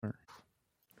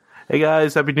Hey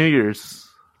guys, Happy New Year's.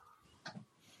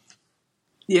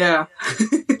 Yeah.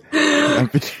 I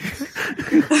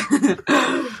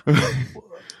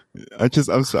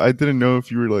didn't know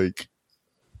if you were like,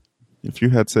 if you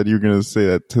had said you were going to say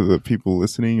that to the people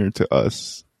listening or to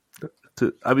us.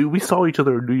 We saw each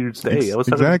other on New Year's Day. I was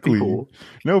talking to people.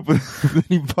 No, but then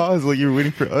you paused like you were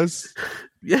waiting for us.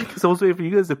 Yeah, because I was waiting for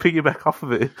you guys to piggyback off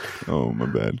of it. Oh, my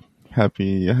bad.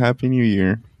 Happy New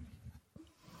Year.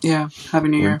 Yeah, Happy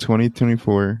New Year.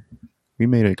 2024. We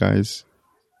made it, guys.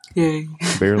 Yay.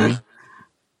 Barely.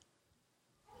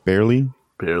 Barely?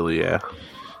 Barely, yeah.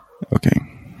 Okay.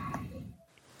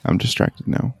 I'm distracted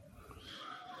now.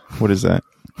 What is that?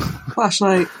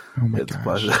 Flashlight. Oh my It's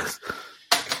gosh.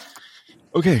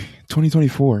 Okay,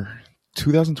 2024.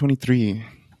 2023.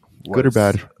 Good or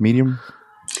bad? Medium?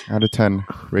 Out of 10.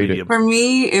 Rate Medium. For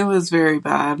me, it was very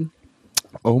bad.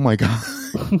 Oh my god.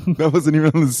 That wasn't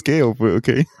even on the scale, but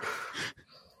okay.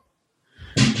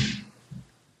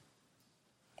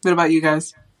 What about you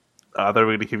guys? I thought we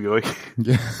were going to keep going.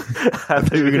 Yeah. I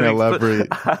thought you were going to elaborate.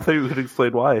 I thought you were going to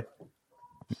explain why.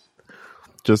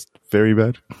 Just very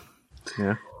bad?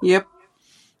 Yeah. Yep.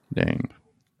 Dang.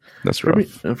 That's For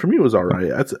rough. me, it was all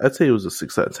right. I'd say it was a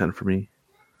 6 out of 10 for me.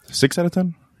 6 out of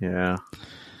 10? Yeah.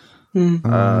 Hmm.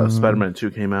 Spider-Man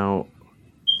 2 came out.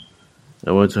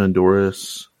 I went to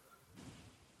Honduras.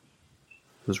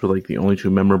 Those were like the only 2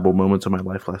 memorable moments of my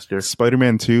life last year.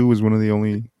 Spider-Man 2 was one of the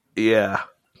only... Yeah.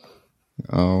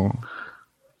 Oh.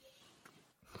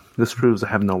 This proves I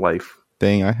have no life.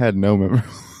 Dang, I had no memory.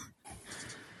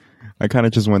 I kind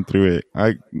of just went through it.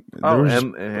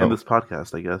 This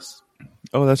podcast, I guess.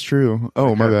 Oh, that's true.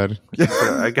 Oh, my bad.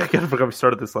 I kind of forgot we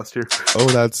started this last year. Oh,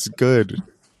 that's good.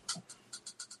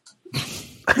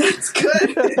 That's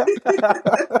good.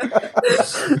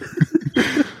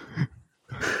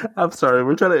 I'm sorry.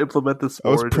 We're trying to implement this. I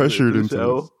was pressured into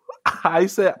show. I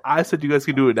said you guys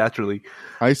can do it naturally.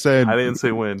 I said... I didn't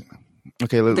say when.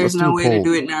 Okay, let's There's do no a way poll. to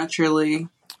do it naturally.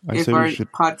 I If say our we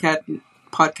should... podcast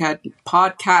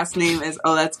name is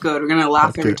that's good. We're gonna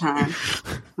laugh every time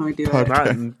when we do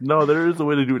it. No, there is a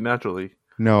way to do it naturally.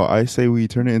 No, I say we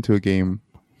turn it into a game.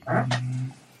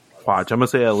 Watch, I'm gonna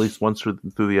say at least once through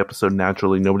the episode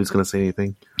naturally. Nobody's gonna say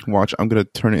anything. Watch, I'm going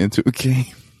to turn it into a game.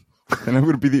 And I'm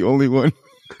going to be the only one.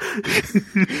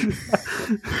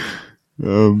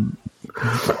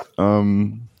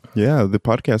 Yeah, the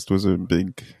podcast was a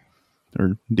big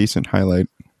or decent highlight.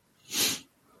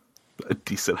 A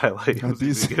decent highlight. It was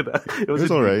good. It was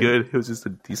wasn't all right. good. It was just a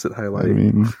decent highlight. I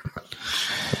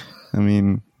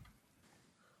mean,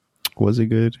 was it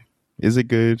good? Is it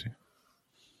good?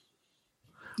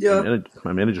 Yeah.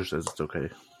 My manager says it's okay.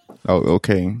 Oh,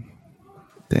 okay.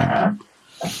 Damn.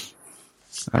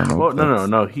 I don't know. Well,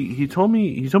 no. He told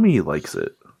me he likes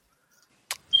it.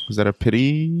 Was that a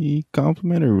pity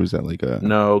compliment or was that like a...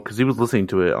 No, because he was listening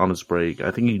to it on his break.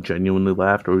 I think he genuinely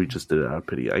laughed or he just did it out of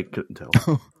pity. I couldn't tell.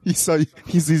 He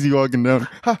sees you walking down.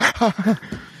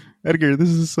 Edgar, this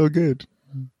is so good.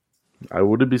 I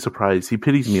wouldn't be surprised. He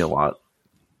pities me a lot.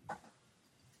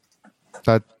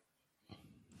 That...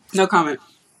 No comment.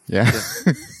 Yeah.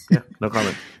 Yeah, no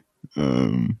comment.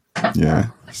 Yeah.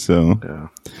 So, Yeah.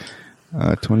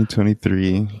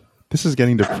 2023. This is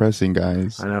getting depressing,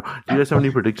 guys. I know. Do you guys have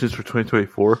any predictions for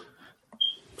 2024?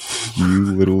 You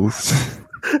little...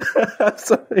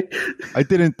 Sorry. I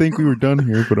didn't think we were done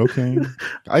here, but okay.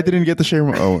 I didn't get to share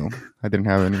my... Oh, I didn't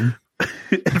have any.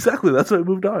 Exactly. That's why I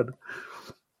moved on.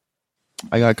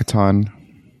 I got Catan.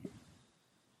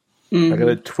 I got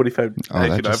a 25. Oh,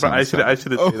 I shouldn't say that.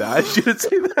 I shouldn't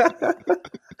say that.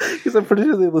 Because I'm pretty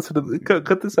sure they listen to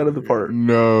cut this out of the part.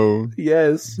 No.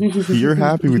 Yes. You're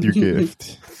happy with your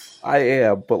gift. I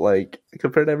am, but like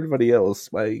compared to everybody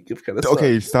else, my gift kind of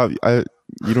Okay, stop. You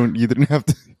didn't have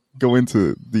to go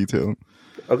into detail.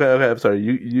 Okay, I'm sorry.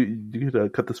 You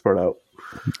could cut this part out.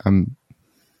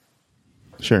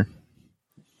 Sure.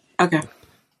 Okay.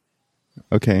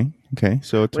 Okay.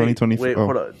 So 2024. Wait,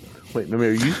 hold on. Wait, Mimi,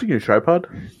 are you using your tripod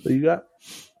that you got?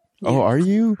 Oh, are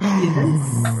you?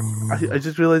 I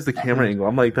just realized the camera angle.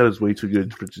 I'm like, that is way too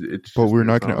good. But we're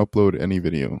not going to upload any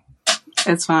video.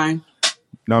 It's fine.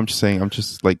 No, I'm just saying. I'm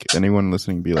just like anyone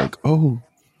listening be like, oh,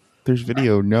 there's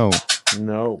video. No,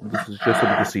 this is just so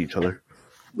we can see each other.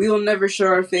 We will never show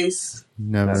our face.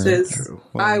 never. Sis.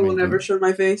 Well, I will maybe. never show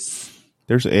my face.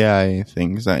 There's AI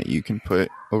things that you can put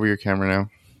over your camera now.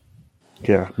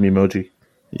 Yeah, Memoji.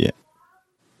 Yeah.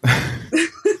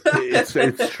 It's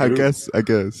true. I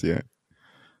guess, yeah.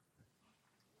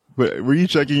 But were you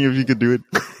checking if you could do it?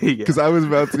 Yeah. Because I was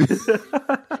about to.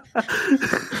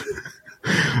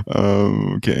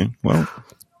 Okay. Well,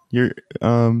 you're.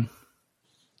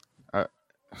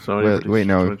 So wait,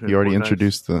 no, you already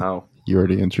introduced you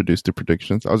already introduced the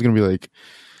predictions. I was gonna be like,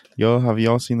 yo, have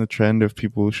y'all seen the trend of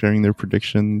people sharing their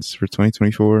predictions for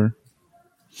 2024?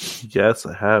 Yes,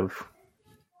 I have.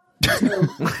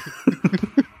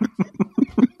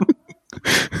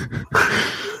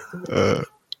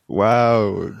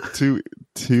 Wow, two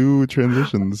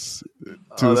transitions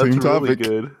to the same topic.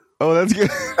 Really good. Oh, that's good.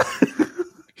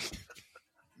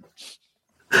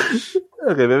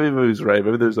 Okay, maybe he's right.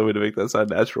 Maybe there's a way to make that sound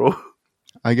natural.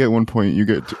 I get 1 point. You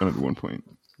get another 1 point.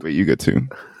 Wait, you get 2.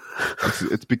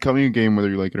 It's becoming a game whether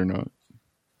you like it or not.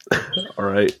 All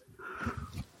right.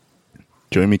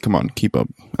 Jeremy, come on, keep up.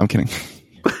 I'm kidding.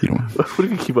 You don't. What do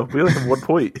you keep up? We only have 1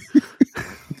 point.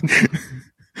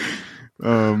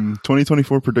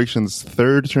 2024 predictions,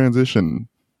 third transition.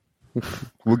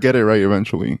 We'll get it right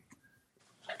eventually.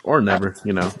 Or never,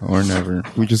 Or never.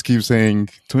 We just keep saying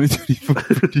 2024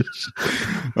 predictions.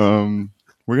 We're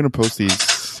going to post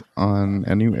these on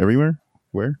everywhere?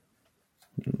 Where?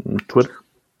 Twitter.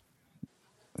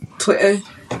 Twitter.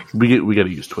 We got to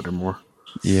use Twitter more.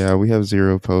 Yeah, we have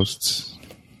 0 posts.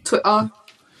 Twitter. Oh,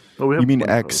 you mean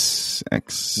X?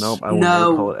 X. Nope, I will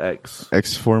never call it X.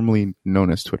 X, formerly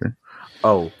known as Twitter.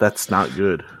 Oh, that's not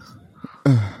good.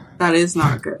 That is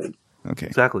not good. Okay.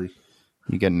 Exactly.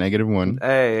 You get -1.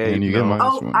 Hey, and you get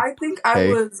 -1. I think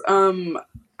I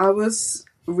was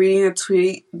reading a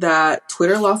tweet that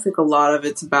Twitter lost like a lot of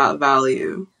its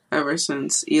value ever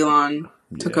since Elon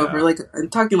took over. Like, I'm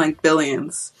talking like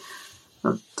billions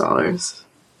of dollars.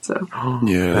 So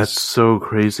yeah, that's so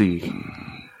crazy.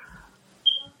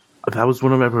 That was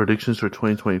one of my predictions for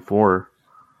 2024.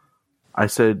 I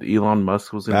said Elon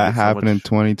Musk was going to. That happened in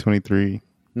 2023.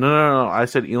 No. I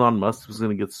said Elon Musk was going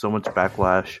to get so much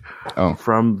backlash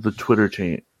from the Twitter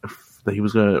chain that he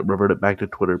was going to revert it back to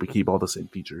Twitter but keep all the same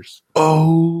features.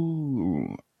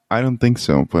 Oh, I don't think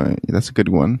so, but that's a good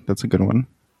one. That's a good one.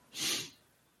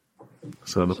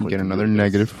 So you get another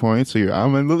negative point. So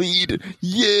I'm in the lead.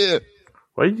 Yeah.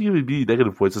 Why did you give me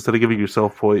negative points instead of giving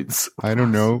yourself points? I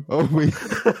don't know. Oh wait,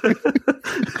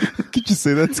 could you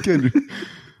say that's good?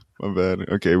 My bad.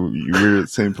 Okay, we're at the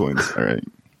same points. All right.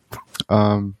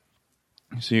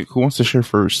 So who wants to share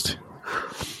first?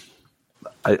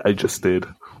 I just did.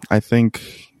 I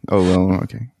think. Oh well.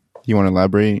 Okay. You want to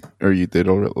elaborate, or you did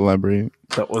elaborate?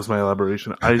 That was my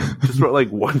elaboration. I just wrote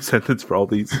like one sentence for all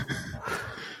these.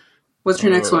 What's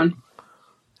your next one?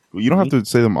 You don't have to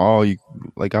say them all. I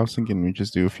was thinking we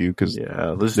just do a few because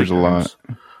there's a lot.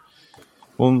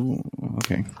 Well,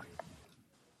 okay.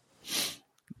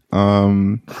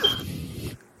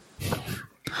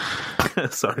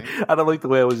 Sorry, I don't like the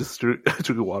way I was just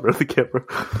drinking water at the camera.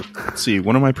 Let's see,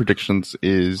 one of my predictions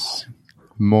is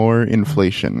more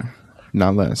inflation,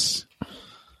 not less.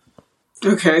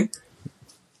 Okay.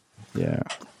 Yeah.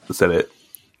 Is that it?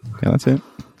 Yeah, that's it.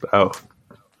 Oh.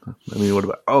 I mean, what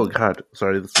about... Oh, God.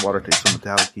 Sorry, this water tastes so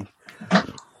metallic-y.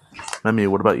 I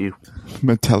mean, what about you?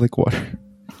 Metallic water.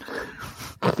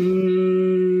 I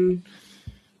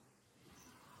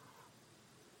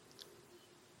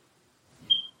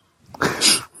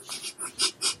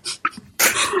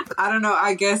don't know.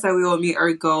 I guess that we will meet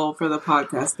our goal for the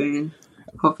podcasting.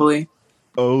 Hopefully.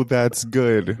 Oh, that's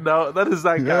good. No, that is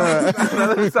not count.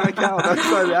 That does not count. That's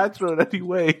not natural in any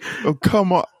way. Oh,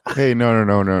 come on. Hey,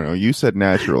 no. You said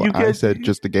natural. I said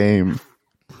just a game.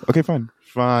 Okay, fine.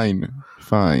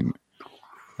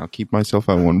 I'll keep myself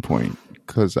at 1 point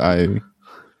because How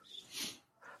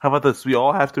about this? We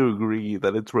all have to agree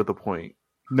that it's worth a point.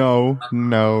 No.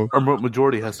 Our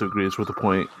majority has to agree it's worth a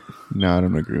point. No, I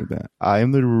don't agree with that. I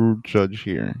am the judge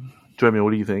here. Jeremy,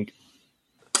 what do you think?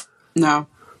 No.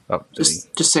 Oh,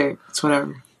 just say it. It's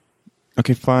whatever.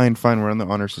 Okay, fine. We're on the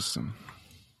honor system.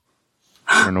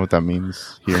 I don't know what that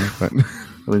means here, but it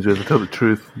means we have to tell the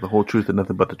truth, the whole truth, and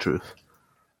nothing but the truth.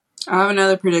 I have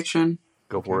another prediction.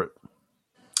 Go for it.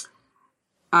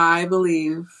 I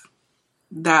believe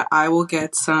that I will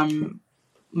get some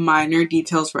minor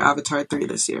details for Avatar 3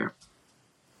 this year.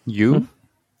 You?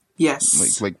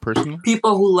 Yes. Like personal?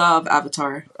 People who love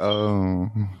Avatar. Oh,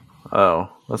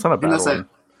 that's not a bad one.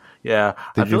 Yeah.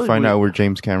 Did you find out where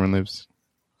James Cameron lives?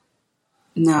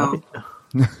 No.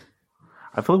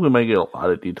 I feel like we might get a lot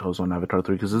of details on Avatar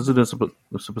 3 because isn't it supposed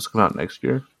to come out next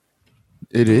year?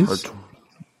 It is?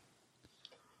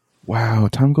 Wow,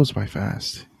 time goes by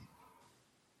fast.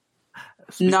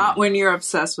 Not when you're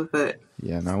obsessed with it.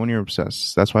 Yeah, not when you're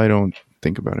obsessed. That's why I don't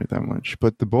think about it that much.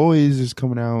 But The Boys is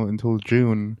coming out until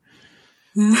June.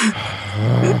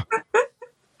 Oh,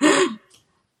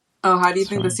 how do you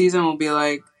think the season will be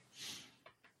like?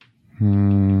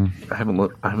 I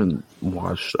haven't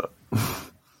watched.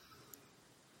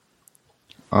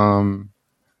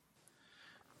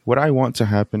 What I want to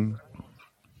happen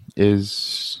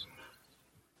is...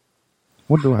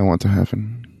 What do I want to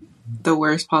happen? The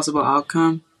worst possible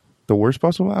outcome. The worst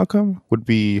possible outcome would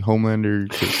be Homelander.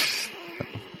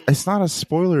 It's not a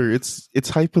spoiler. It's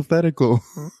hypothetical.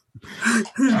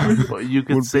 Well, you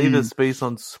could say this based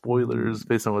on spoilers,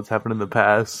 based on what's happened in the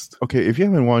past. Okay, if you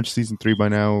haven't watched season 3 by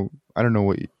now, I don't know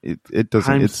what it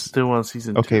doesn't. I'm it's still on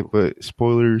season 2. Okay, but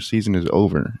spoiler season is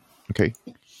over. Okay.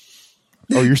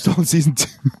 Oh, you're still on season 2.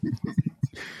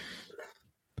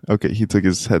 Okay, he took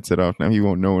his headset off. Now he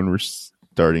won't know when we're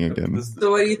starting again.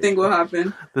 So what do you think will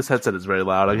happen? This headset is very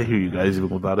loud. I can hear you guys even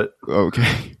without it.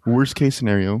 Okay. Worst case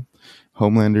scenario,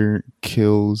 Homelander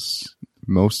kills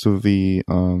most of the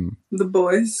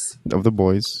boys.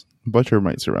 Butcher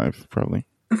might survive, probably.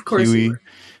 Of course.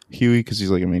 Huey, because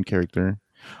he's like a main character.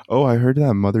 Oh, I heard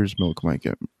that Mother's Milk might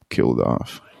get killed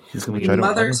off. He's gonna get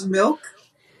Mother's Milk?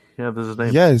 Yeah, this is his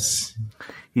name. Yes.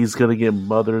 He's gonna get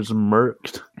Mother's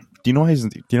murked. Do you know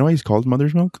why he's called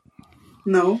Mother's Milk?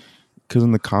 No. Because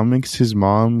in the comics, his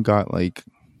mom got like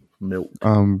milk,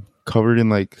 covered in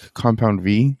like Compound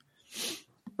V.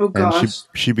 Oh gosh! And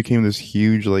she became this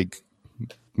huge like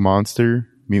monster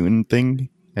mutant thing,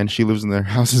 and she lives in their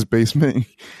house's basement.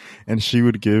 And she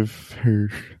would give her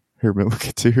milk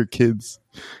to her kids,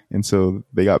 and so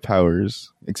they got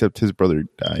powers. Except his brother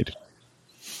died.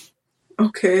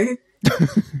 Okay.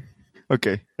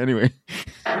 Okay. Anyway.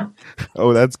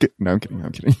 Oh, that's good. No, I'm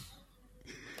kidding.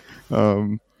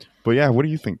 But yeah, what do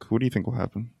you think? What do you think will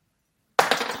happen?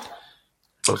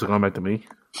 Oh, so going back to me?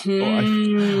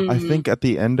 I think at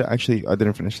the end, actually, I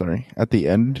didn't finish, sorry. At the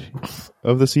end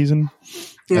of the season,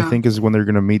 I think is when they're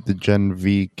going to meet the Gen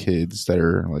V kids that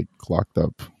are like locked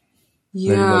up.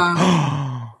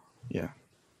 Yeah. Yeah.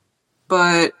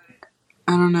 But,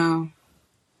 I don't know.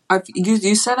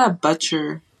 You said that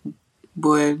Butcher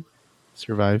would...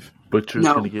 survive? Butcher's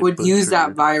no, would butchered. use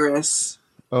that virus.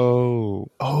 Oh,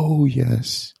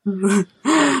 yes.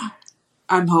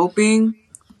 I'm hoping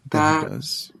that... he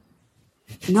does.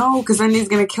 No, because then he's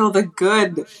going to kill the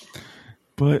good.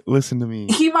 But listen to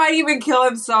me. He might even kill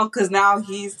himself because now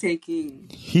he's taking...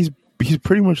 He's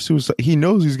pretty much suicide. He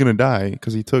knows he's going to die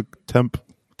because he took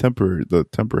the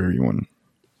temporary one.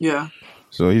 Yeah.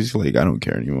 So he's like, I don't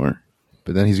care anymore.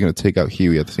 But then he's going to take out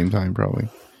Huey at the same time, probably.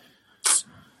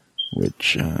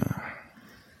 Which,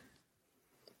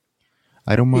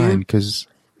 I don't mind because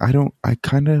I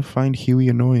kind of find Huey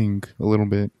annoying a little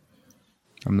bit.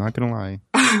 I'm not going to lie.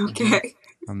 Okay.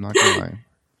 I'm not going to lie.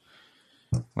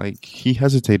 Like, he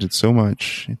hesitated so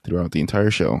much throughout the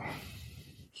entire show.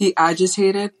 He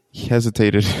agitated? He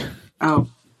hesitated. Oh.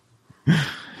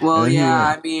 Well,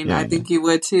 yeah, I mean, I think he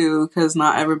would too, because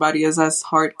not everybody is as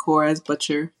hardcore as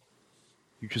Butcher.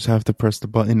 You just have to press the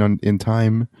button in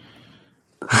time.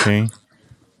 Okay.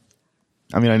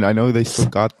 I mean, I know they still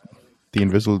got the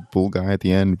invisible guy at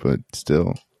the end, but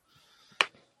still.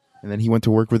 And then he went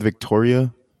to work with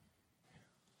Victoria.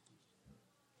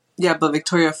 Yeah, but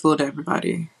Victoria fooled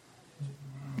everybody.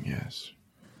 Yes.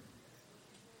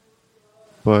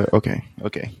 But, okay.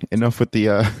 Enough with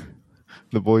the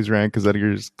boys rant, because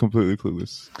Edgar's completely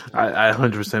clueless. I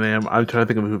 100% am. I'm trying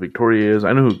to think of who Victoria is.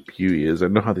 I know who Huey is. I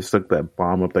know how they stuck that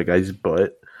bomb up that guy's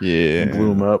butt. Yeah. And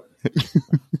blew him up.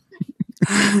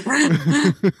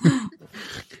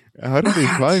 How did they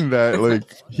find that? Like,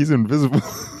 he's invisible.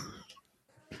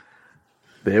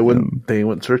 They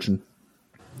went searching.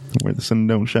 Where the sun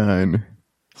don't shine.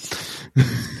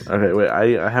 Okay, wait.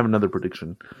 I have another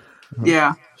prediction.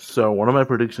 Yeah. So one of my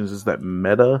predictions is that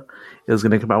Meta is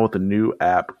going to come out with a new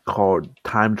app called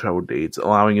Time Travel Dates,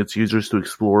 allowing its users to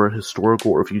explore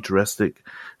historical or futuristic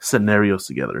scenarios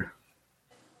together.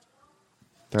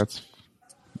 That's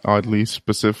oddly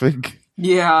specific.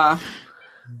 Yeah.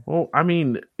 Well, I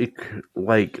mean,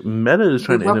 Meta is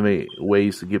trying to innovate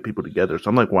ways to get people together. So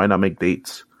I'm like, why not make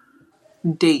dates?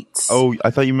 Dates. Oh,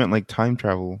 I thought you meant like time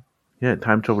travel. Yeah,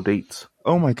 time travel dates.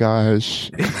 Oh my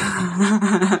gosh.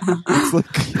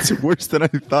 It's worse than I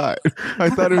thought.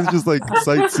 I thought it was just like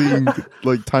sightseeing,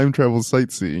 like time travel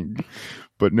sightseeing.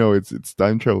 But no, it's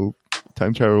time travel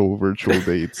virtual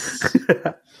dates.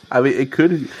 I mean, it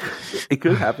could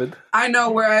happen. I know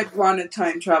where I'd want to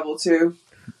time travel to.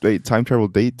 Wait, time travel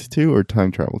date to or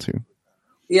time travel to?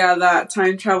 Yeah, that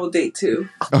time travel date to.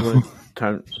 Okay.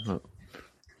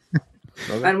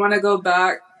 I'd want to go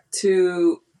back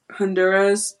to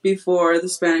Honduras before the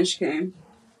Spanish came.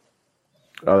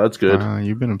 Oh, that's good.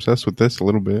 You've been obsessed with this a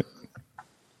little bit.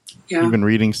 Yeah. You've been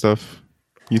reading stuff.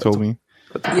 You told me.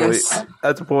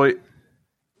 That's a point.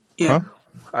 Yeah. Huh?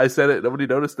 I said it. Nobody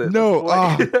noticed it. No.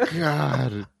 Oh,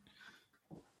 God.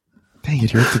 Dang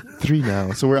it. You're up to 3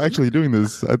 now. So we're actually doing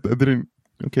this. I didn't.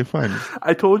 Okay, fine.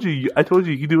 I told you you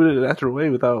can do it in a natural way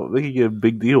without making it a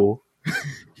big deal.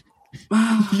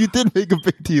 You did make a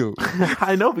big deal.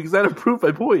 I know, because that proved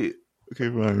my point. Okay,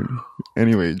 fine.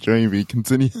 Anyway, Jamie,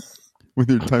 continue with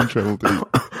your time travel date.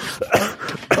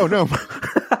 Oh no,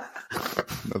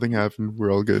 nothing happened.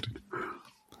 We're all good.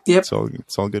 Yep. It's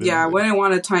all good. Yeah, I anyway. wouldn't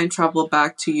want to time travel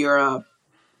back to Europe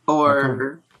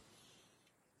or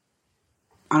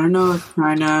I don't know if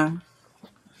China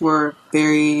were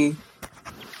very,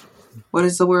 what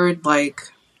is the word, like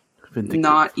Vindictive.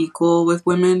 not equal with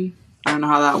women. I don't know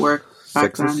how that worked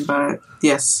back then, Sexist? but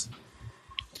yes.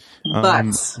 But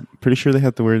Pretty sure they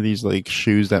had to wear these like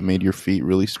shoes that made your feet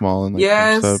really small and like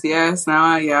yes. Now,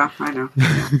 I know.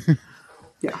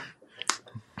 Yeah.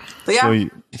 But yeah,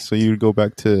 So you'd go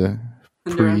back to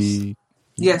Honduras.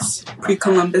 Yes,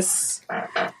 pre-Columbus.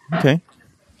 Okay,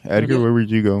 Edgar, where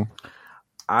would you go?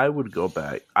 I would go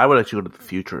back. I would actually go to the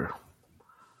future.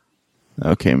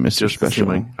 Okay, Mr. Just to see Special.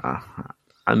 my.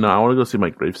 I know. I want to go see my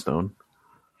gravestone.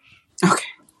 Okay.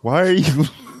 Why are you?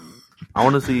 I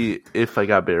want to see if I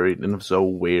got buried, and if so,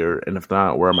 where, and if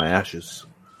not, where are my ashes?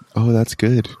 Oh, that's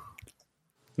good.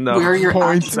 No, Where are your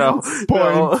Points. ashes?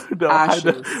 no.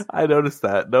 Ashes. I noticed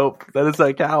that. Nope, that does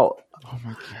not count. Oh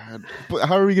my god! But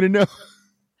how are we gonna know?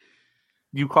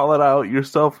 You call it out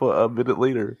yourself a minute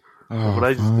later. Oh, What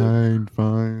I just did.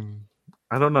 fine.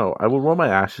 I don't know. I would want my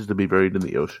ashes to be buried in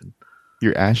the ocean.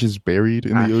 Your ashes buried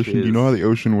in the ocean. Do you know how the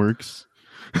ocean works?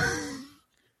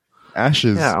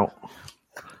 Ashes. Yeah,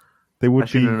 They would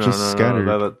actually, be just scattered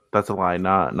No, that's a lie.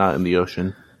 Not in the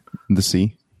ocean. in the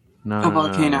sea. No, A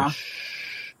volcano.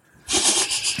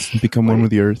 Shh. Become one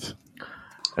with the earth.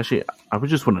 Actually, I would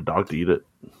just want a dog to eat it.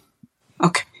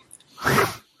 Okay.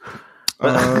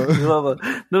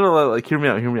 No, like hear me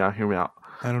out.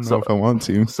 I don't know So- if I want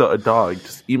to. So a dog,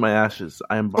 just eat my ashes.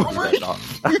 I embody that dog.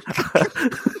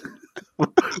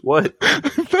 What?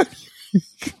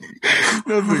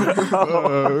 Nothing.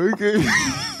 Okay.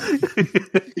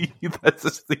 That's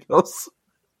something else.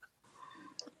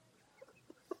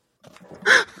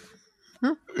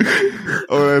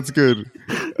 Oh, that's good.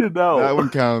 No, That one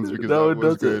counts because No, that it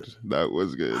was doesn't. good. That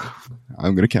was good.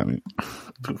 I'm gonna count it.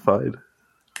 Fine.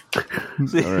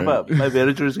 See, All right. my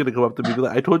manager is gonna come up to me and be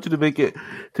like, "I told you to make it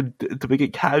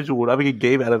casual, not make a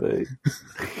game out of it."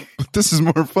 This is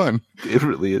more fun. It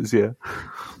really is, yeah.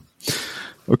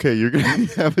 Okay, you're gonna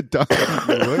have a dog.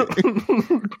 What?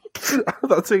 I'm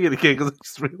not saying it again because I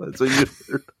just realized that you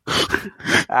heard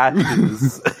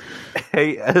ashes.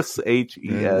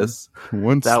 ASHES.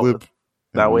 One That, slip.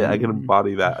 that way I can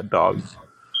embody that dog.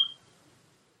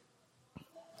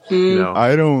 You know,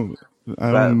 I don't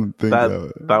think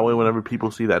that way whenever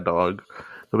people see that dog,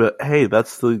 they'll be like, "Hey,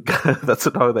 that's the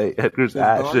dog that ate Edgar's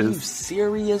Are you ashes."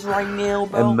 serious right now,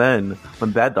 bro? And then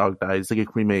when that dog dies, they get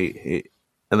cremate,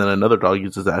 and then another dog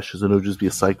uses ashes, and it'll just be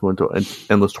a cycle into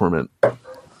endless torment.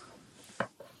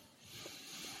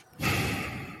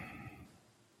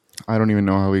 I don't even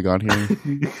know how we got here.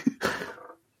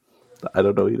 I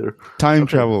don't know either. Time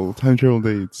travel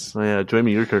dates. Oh, yeah,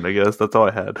 Jamie, your turn. I guess that's all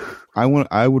I had.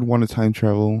 I would want to time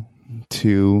travel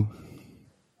to.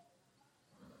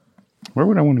 Where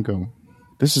would I want to go?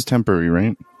 This is temporary,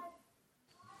 right?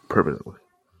 Permanently,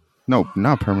 No,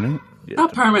 not permanent. yeah,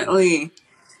 Not permanently.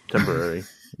 temporary.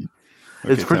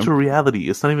 It's Okay, virtual reality.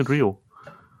 It's not even real.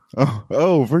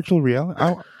 Oh, virtual reality.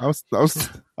 I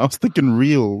was thinking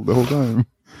real the whole time.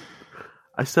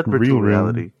 I said virtual Real.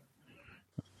 reality.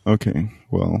 Okay,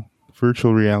 well,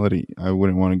 virtual reality. I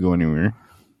wouldn't want to go anywhere.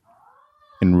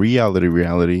 In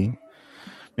reality,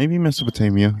 maybe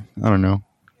Mesopotamia. I don't know.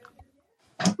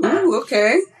 Ooh,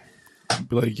 okay.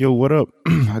 Be like, yo, what up?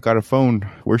 I got a phone.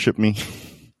 Worship me.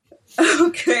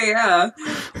 Okay, yeah.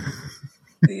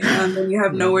 Yeah, and then you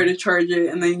have nowhere to charge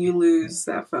it, and then you lose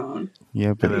that phone.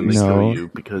 Yeah, but And then they kill no. you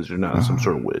because you're not some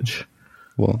sort of witch.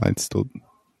 Well, I'd still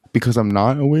because I'm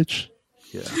not a witch.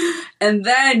 Yeah. And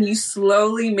then you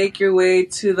slowly make your way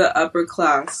to the upper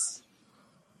class.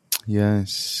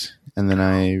 Yes, and then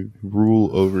I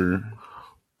rule over.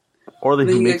 Or that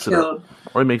Then he you makes get it up. killed.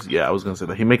 Or he makes, yeah, I was going to say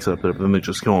that. He makes it up there, but then they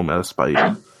just kill him out of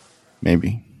spite.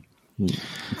 Maybe.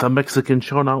 The Mexican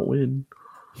shall not win.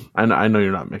 I know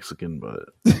you're not Mexican, but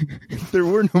There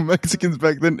were no Mexicans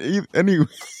back then anyway.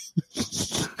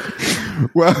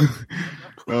 Wow.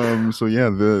 So yeah,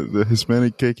 the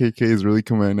Hispanic KKK is really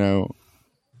coming out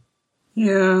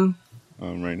Yeah.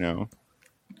 right now.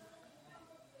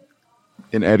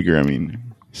 And Edgar, I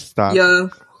mean, stop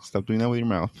doing that with your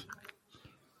mouth.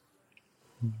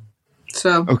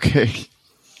 So, Okay.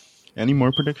 Any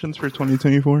more predictions for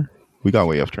 2024? We got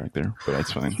way off track there, but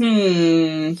that's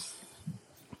fine.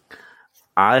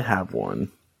 I have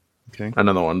one Okay.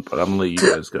 Another one, but I'm gonna let you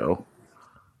guys go.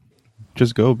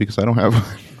 Just go because I don't have one.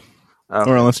 Oh,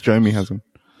 Or unless Jamie has one.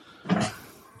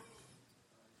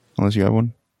 Unless you have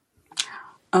one.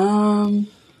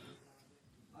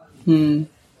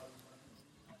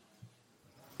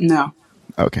 No.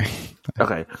 Okay.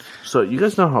 okay. So you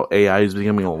guys know how AI is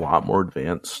becoming a lot more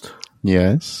advanced.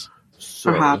 Yes.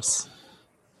 So, Perhaps.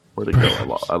 Where'd it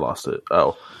go? I lost it.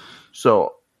 Oh,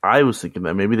 so I was thinking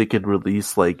that maybe they could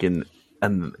release like an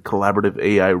collaborative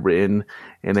AI written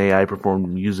and AI performed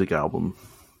music album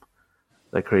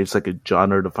that creates like a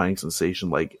genre defining sensation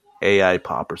like AI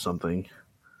pop or something.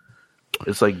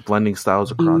 It's like blending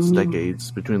styles across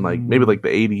decades between like maybe like the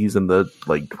 80s and the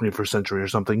like 21st century or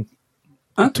something.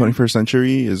 Okay. 21st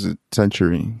century is a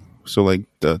century. So like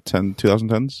the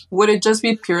 2010s? Would it just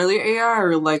be purely AI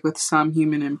or like with some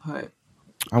human input?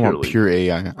 I want Purely. pure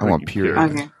AI. I want pure AI.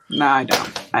 Okay. No, I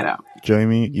don't.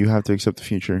 Jamie, you have to accept the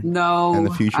future. No, And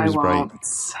the future I is bright.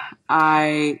 won't.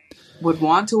 I would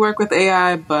want to work with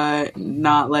AI, but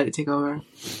not let it take over.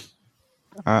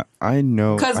 I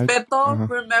know. Because Beto,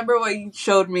 remember what you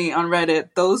showed me on Reddit?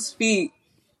 Those feet.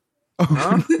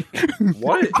 Huh?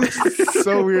 What?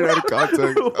 So weird out of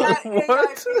context. That AI What?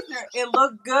 picture, it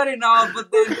looked good and all,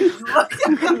 but then you look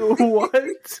at it.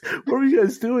 What? What were you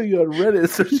guys doing on Reddit?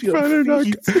 Searching on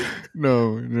feet?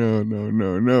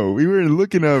 No. We were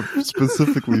looking up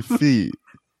specifically feet.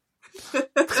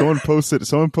 Someone posted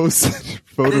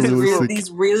photorealistic,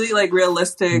 These really like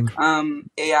realistic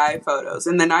AI photos,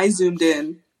 and then I zoomed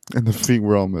in and the feet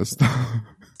were all messed up.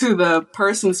 to the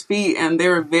person's feet, and they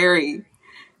were very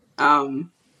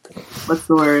what's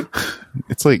the word?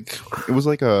 It's like it was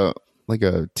like a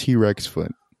T-Rex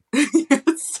foot,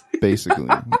 Yes. basically.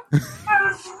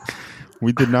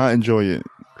 We did not enjoy it.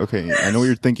 Okay, I know what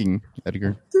you're thinking,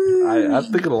 Edgar, I'm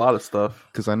thinking a lot of stuff.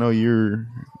 because I know you're.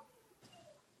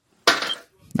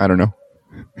 I don't know.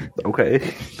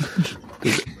 Okay.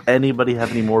 Does anybody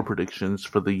have any more predictions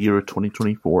for the year of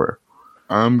 2024?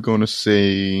 I'm gonna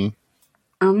say.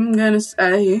 Wait,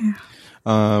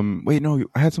 no,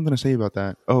 I had something to say about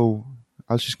that. Oh,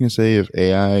 I was just gonna say if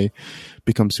AI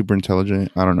becomes super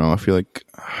intelligent, I don't know. I feel like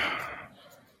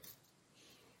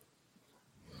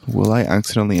will I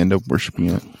accidentally end up worshiping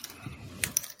it?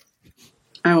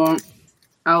 I won't.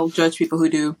 I'll judge people who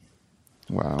do.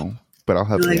 Wow, but I'll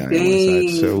have Like, AI on my side,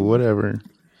 so dang. whatever.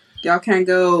 Y'all can't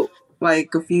go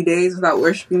like a few days without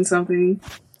worshiping something.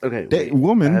 Okay, That wait,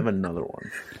 woman. I have another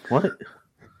one. What?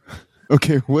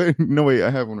 Okay, what? No, wait, I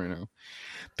have one right now.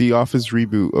 The Office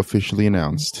reboot officially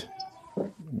announced.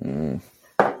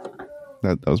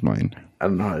 That was mine. I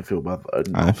don't know how I feel about that.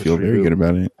 I feel very good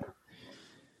about it.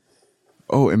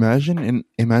 Oh, imagine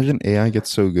AI gets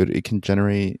so good it can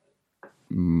generate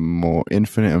more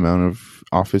infinite amount of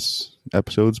Office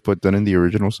episodes, but done in the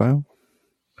original style.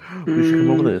 We should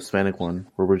come up with a Hispanic one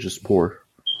where we're just poor.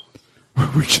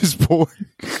 We're just poor.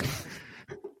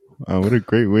 What a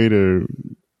great way to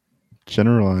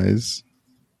generalize,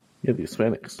 Yeah, the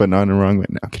Hispanics. but not in the wrong way.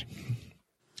 No, I'm kidding.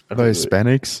 The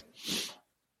Hispanics,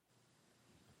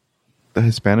 the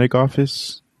Hispanic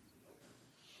Office.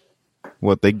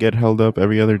 What, they get held up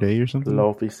every other day or something? La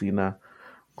oficina.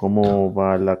 ¿Cómo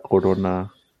va la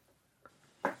corona?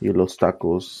 Y los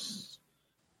tacos.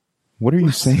 What are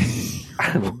you saying?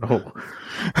 I don't know.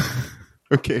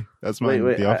 Okay, that's mine.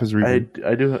 Wait. The Office reboot.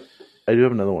 I do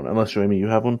have another one. Unless, Jamie, you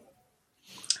have one?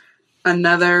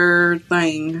 Another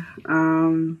thing.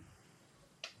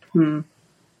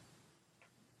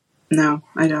 No,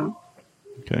 I don't.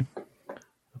 Okay.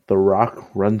 The Rock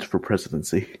runs for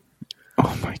presidency.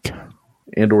 Oh my god.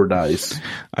 And or dies.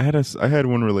 I had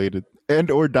one related. And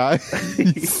or die.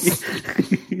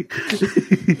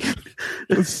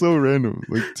 That's so random.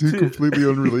 Like two completely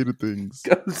unrelated things.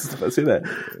 I was just about to say that.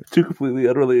 Two completely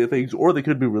unrelated things. Or they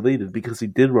could be related because he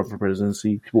did run for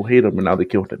presidency. People hate him and now they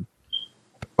killed him.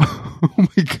 Oh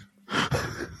my god.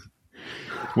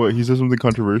 What, he said something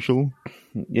controversial?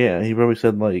 Yeah, he probably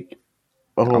said like,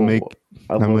 I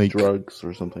love drugs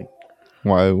or something.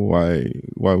 Why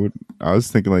would I was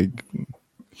thinking like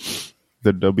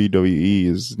the WWE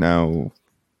is now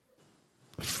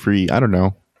free. I don't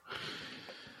know.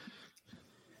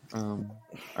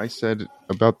 I said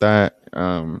about that,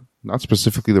 not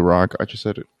specifically The Rock. I just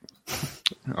said it.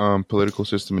 Political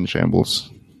system in shambles.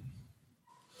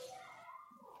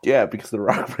 Yeah, because The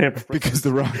Rock ran for Because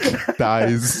The Rock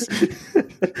dies.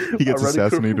 He gets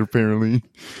assassinated, apparently.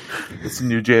 It's a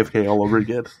new JFK all over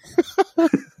again.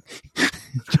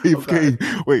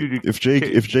 JFK. Wait, if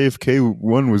JFK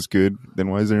 1 was good, then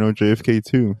why is there no JFK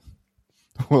 2?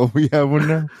 Well, we have one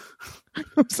now.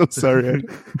 I'm so sorry.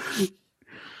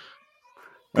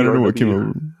 I don't know what came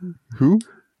over. Who?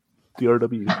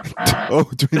 DRW. Oh,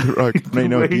 Dwayne the Rock. Right,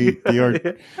 no,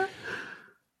 DR.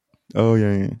 Oh,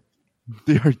 yeah.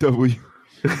 DRW.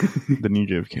 The new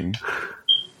JFK.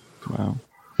 Wow.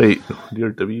 Wait,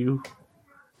 DRW?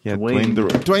 Yeah, Dwayne.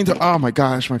 Dwayne the. Oh my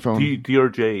gosh, my phone.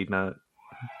 DRJ, not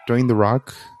Dwayne the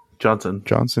Rock Johnson.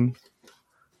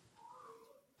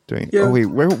 Dwayne. Yeah. Oh wait,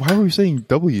 why were we saying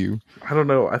W? I don't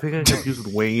know. I think I confused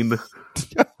with Wayne.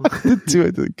 Too,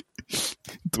 I think.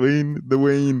 Dwayne the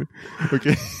Wayne.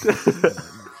 Okay.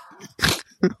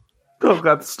 Oh,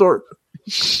 God, start.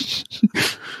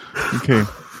 Okay.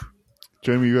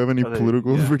 Jamie, you have any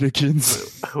political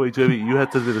predictions? Wait, Jamie, you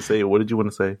had something to say. What did you want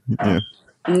to say? Yeah.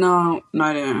 No,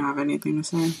 I didn't have anything to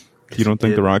say. You don't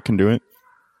think The Rock can do it?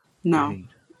 No.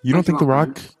 You don't think The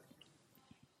Rock?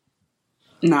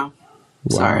 No.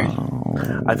 Sorry.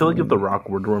 Wow. I feel like if The Rock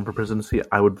were to run for presidency,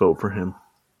 I would vote for him.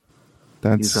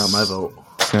 He's not my vote.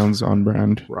 Sounds on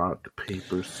brand. Rock,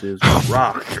 paper, scissors,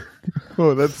 rock.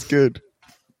 Oh, that's good.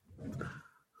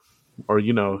 Or,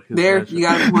 you know. There, you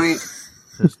got a point.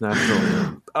 His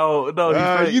national. Oh, no. He's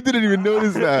right. You didn't even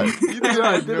notice that. You did I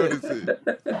not didn't. notice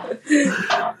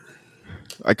it.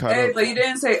 I caught Hey, up. but you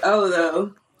didn't say "oh"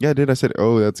 though. Yeah, I did. I said,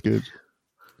 oh, that's good.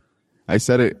 I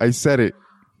said it.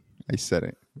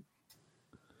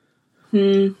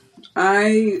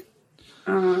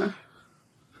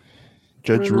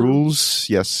 Judge rules.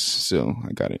 Yes, so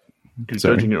I got it. You're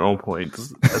Sorry. judging your own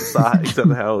points. That's not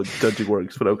exactly how judging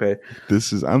works, but okay.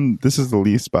 This is the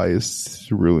least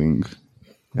biased ruling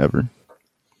ever.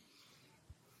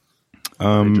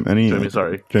 Jamie,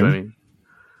 sorry. Jamie? Jamie.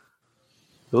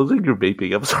 It looks like you're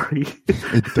vaping. I'm sorry.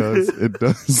 It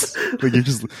does. Like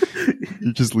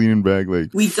you're just leaning back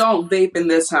like We don't vape in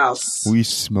this house. we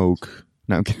smoke.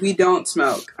 No, I'm kidding. We don't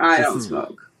smoke. I don't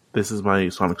smoke. This is my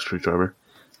Sonic screwdriver.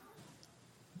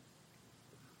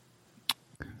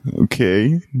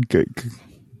 Okay.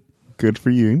 Good for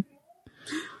you.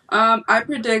 I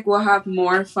predict we'll have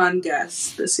more fun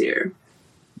guests this year.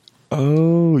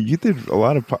 Oh, you did a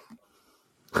lot of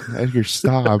Edgar,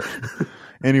 stop.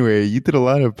 Anyway, you did a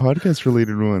lot of podcast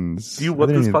related ones. Do you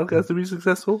want this podcast to be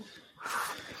successful?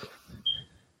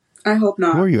 I hope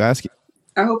not. Who are you asking?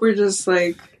 I hope we're just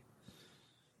like,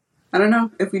 I don't know.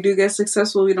 If we do get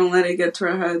successful, we don't let it get to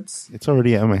our heads. It's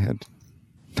already out of my head.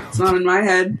 It's not in my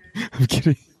head. I'm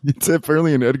kidding. It's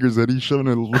apparently in Edgar's head. He's shoving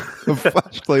a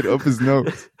flashlight up his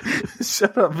nose.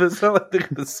 Shut up. It's not like they're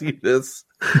going to see this.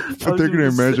 But they're going to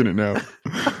imagine it now.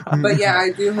 But yeah, I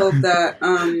do hope that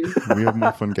We have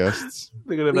more fun guests.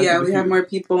 we have more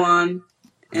people on.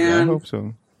 Yeah, I And hope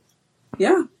so.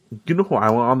 You know who I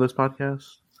want on this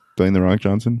podcast? Dwayne the Rock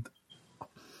Johnson?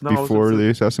 No, Before the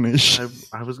assassination?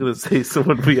 I was going to say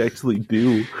someone we actually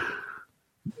do.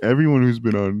 Everyone who's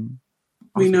been on.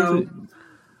 we know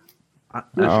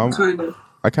kind of.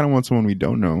 I kind of want someone we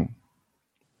don't know.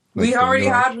 Like We Dwayne already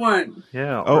The Rock. had one.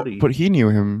 Yeah, Oh, already. but he knew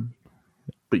him.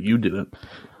 But you didn't.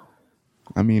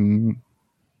 I mean,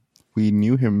 we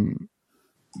knew him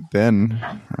then.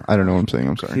 I don't know what I'm saying.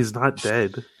 I'm sorry. He's not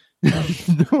dead.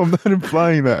 No, I'm not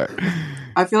implying that.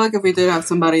 I feel like if we did have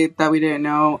somebody that we didn't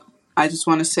know, I just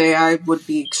want to say I would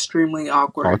be extremely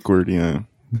awkward. Awkward, yeah.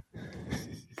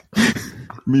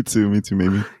 Me too,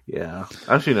 maybe. Yeah.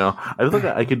 Actually, no. I feel like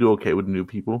I can do okay with new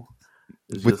people.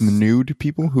 It's With just nude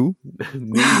people? Who?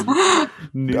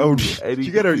 new. Oh,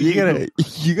 you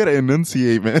gotta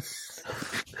enunciate, man.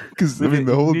 Because I mean,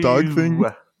 the whole dog thing.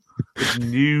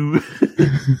 New.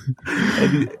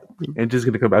 And just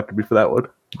gonna come after me for that one.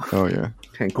 Oh yeah.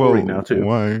 Can't call right now too.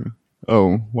 Why?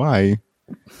 Oh, why?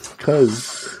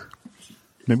 Because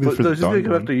Maybe for no, the just gonna dog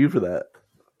come one. after you for that.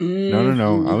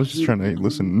 No. I was just trying to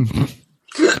listen.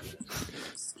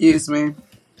 Excuse me.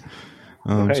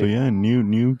 Okay. So yeah,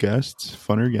 new guests,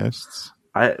 funner guests.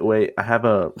 I have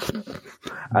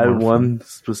one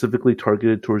specifically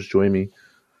targeted towards Joimi.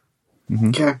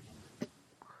 Okay.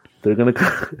 They're gonna.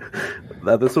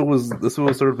 This one was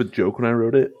sort of a joke when I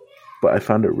wrote it, but I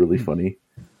found it really funny.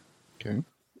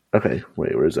 Okay,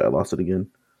 wait, where is it? I lost it again.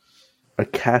 A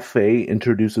cafe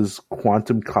introduces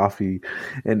quantum coffee,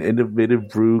 an innovative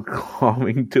brew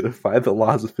calming to defy the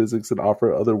laws of physics and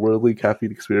offer otherworldly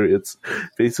caffeine experience.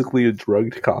 Basically, a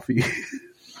drugged coffee.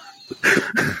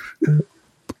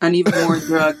 An even more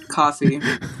drugged coffee.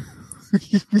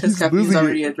 Because caffeine's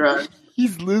already a drug.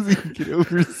 He's losing it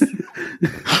over his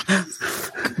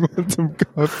quantum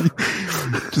coffee.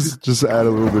 Just add a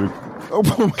little bit of. Oh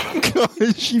my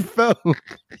god! He fell.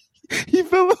 He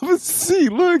fell off his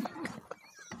seat. Look.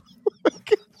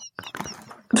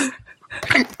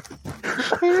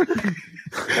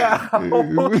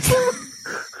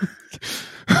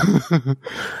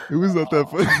 It was not that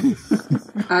funny.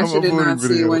 I actually did uploading not see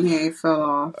video. when he fell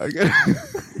off. I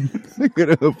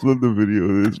gotta upload the video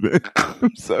of this, man.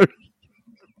 I'm sorry.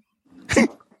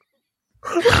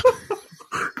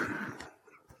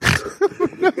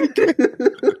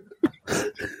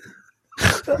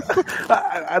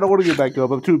 I don't want to get back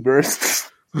up. I'm too embarrassed.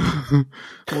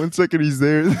 1 second he's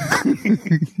there,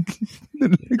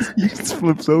 the next he just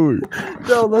flips over.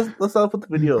 No, let's not put the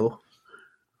video.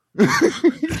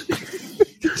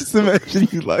 Just imagine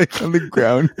you lying on the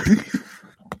ground.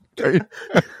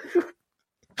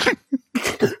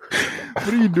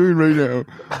 What are you doing right now?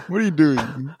 What are you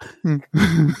doing?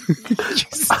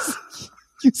 Jesus.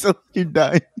 You sound like you're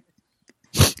dying.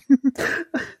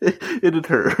 It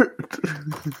hurt.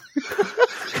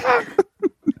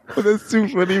 Oh, that's too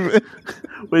funny, man.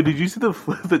 Wait, did you see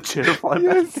the chair fly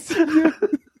Yes, back? yes.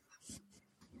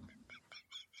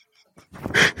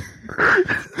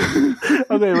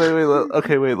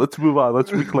 Okay, wait. Let's move on.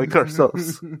 Let's recollect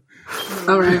ourselves.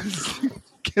 All right.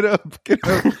 Get up. Show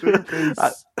your face.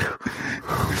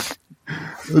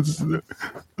 Let's,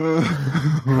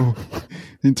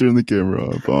 he turned the camera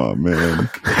off. Oh, man.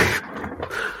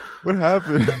 What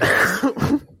happened?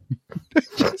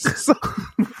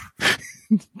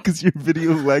 Because your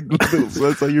video lagged a little, so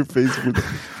I saw your face.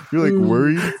 You're like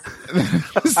worried. And then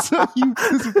I saw you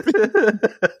disappear.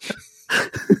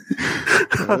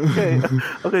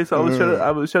 Okay. So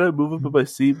I was trying to move up in my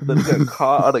seat, but then I got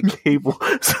caught on a cable,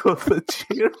 so the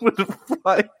chair went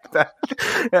flying back,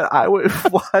 and I went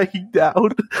flying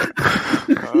down.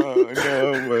 Oh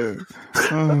no, man!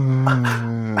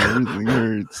 Everything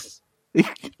hurts.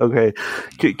 Okay,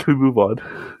 can we move on?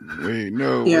 Wait,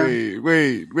 no, Yeah.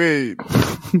 wait.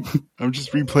 I'm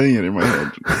just replaying it in my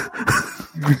head.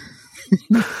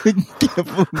 I can't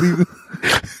believe it.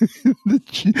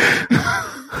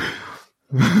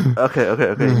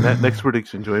 Okay. Next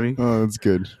prediction, Joey. Oh, that's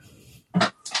good.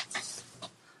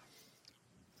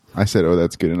 I said, "Oh,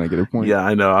 that's good," and I get a point. Yeah,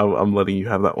 I know. I'm letting you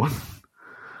have that one.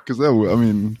 Because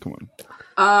come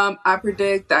on, I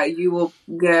predict that you will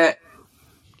get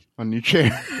a new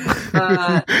chair.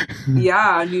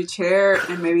 a new chair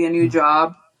and maybe a new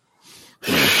job.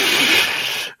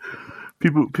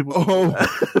 People people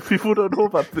don't know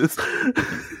about this.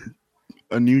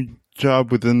 A new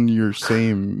job within your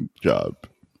same job.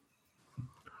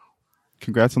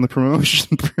 Congrats on the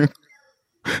promotion.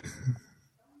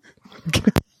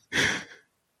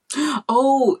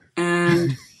 Oh,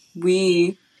 and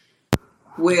we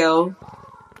will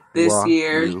this Rock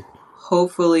year you.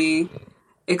 hopefully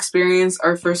experience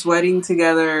our first wedding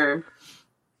together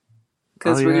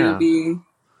because we're gonna be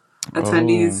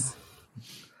attendees.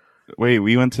 Wait,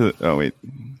 we went to. Oh wait,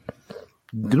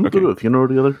 Didn't we go to a funeral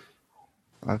together?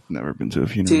 I've never been to a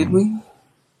funeral. Did we?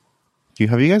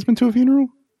 Have you guys been to a funeral?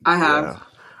 I have. Yeah,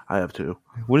 I have too.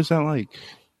 What is that like?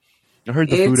 I heard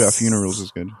the food at It's- funerals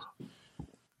is good.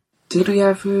 Did we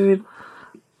have food?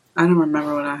 I don't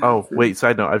remember what I had. Oh, food. wait,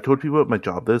 side note. I've told people at my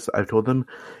job this. I've told them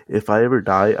if I ever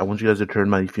die, I want you guys to turn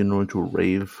my funeral into a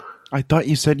rave. I thought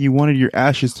you said you wanted your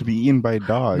ashes to be eaten by a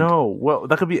dog. No, well,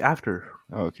 that could be after.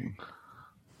 Oh, okay.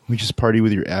 We just party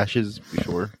with your ashes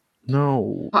before.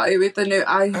 No. Party with the new.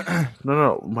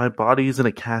 No. My body's in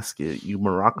a casket. You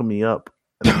Morocco me up.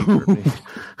 And then you turn me.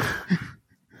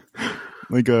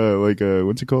 Like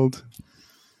what's it called?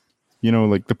 You know,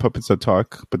 like the puppets that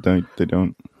talk, but they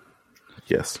don't.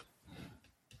 Yes.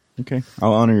 Okay,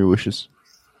 I'll honor your wishes.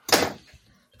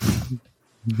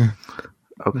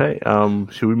 Okay.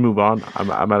 Should we move on? I'm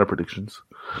out of predictions.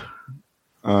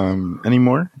 Any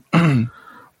more?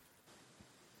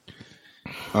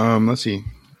 Let's see.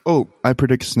 Oh, I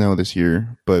predict snow this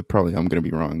year, but probably I'm gonna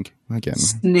be wrong again.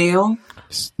 Snail.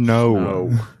 Snow.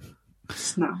 No.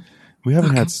 Snow. We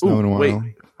haven't had snow in a while. Wait.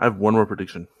 I have one more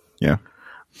prediction. Yeah.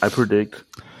 I predict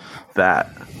that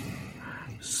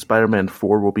Spider-Man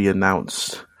 4 will be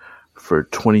announced for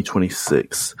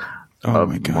 2026 Oh of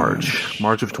my god.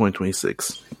 March of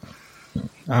 2026. I'm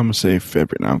gonna say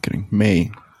February. No, I'm kidding. May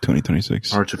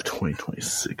 2026. March of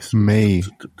 2026. May.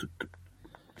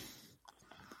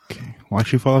 Okay.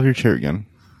 Watch you fall off your chair again.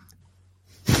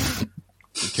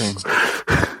 Okay.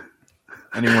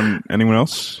 Anyone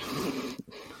else?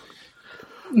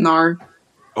 Nar.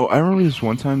 Oh, I remember this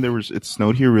one time it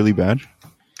snowed here really bad.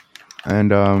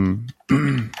 And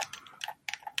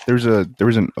there was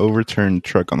an overturned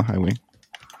truck on the highway.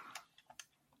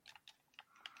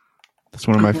 That's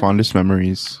one of my fondest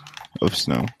memories of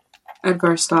snow.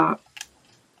 Edgar, stop.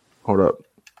 Hold up.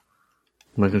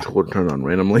 My controller turned on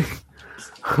randomly.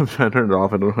 I'm trying to turn it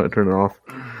off. I don't know how to turn it off.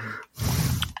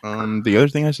 The other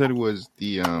thing I said was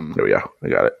the There we go. I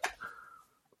got it.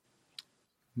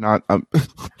 Not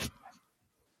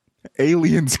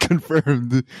aliens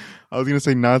confirmed. I was gonna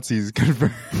say Nazis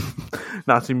confirmed.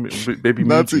 Nazi baby moon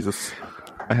Nazi. Jesus.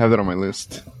 I have that on my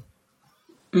list.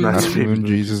 Nazi Nazi baby moon moon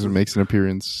Jesus makes an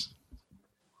appearance.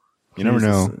 You never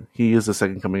know. He is the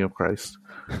second coming of Christ.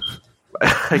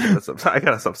 I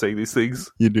gotta stop saying these things.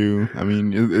 You do. I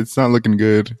mean, it's not looking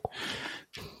good.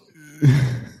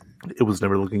 It was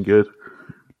never looking good.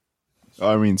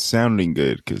 I mean, sounding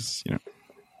good because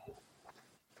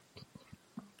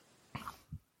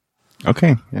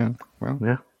Okay. Yeah. Well.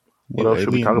 Yeah. What else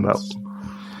should we talk about?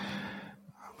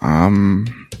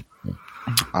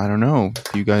 I don't know.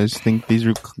 Do you guys think these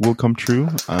will come true?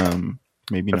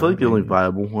 Maybe I not. feel like the only maybe.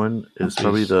 viable one is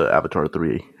probably the Avatar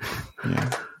 3. Yeah.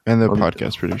 And the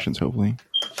podcast predictions, hopefully.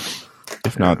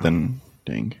 If not, then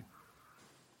dang.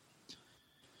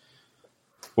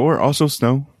 Or also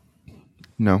snow.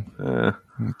 No. Oh,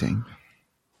 dang.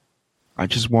 I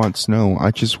just want snow.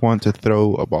 I just want to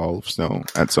throw a ball of snow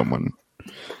at someone.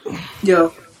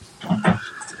 Yo.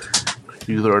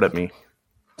 You throw it at me.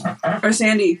 Or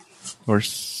Sandy. Or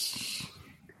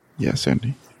yeah,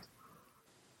 Sandy.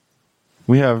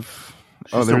 We have.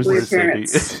 Oh, there's Or your worst Sandy.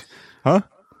 parents. huh?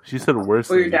 She said worse.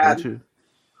 Or your dad. You?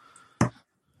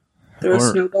 Throw a Or-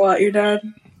 snowball at your dad.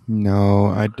 No,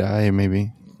 I'd die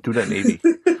maybe. Do that, Navy.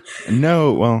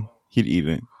 No, well, he'd eat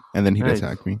it and then he'd Nice.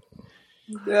 attack me.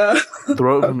 Yeah.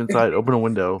 Throw it from inside. Open a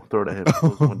window. Throw it at him.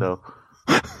 Close the window.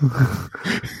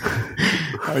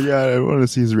 Oh yeah, I want to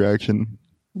see his reaction.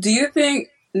 Do you think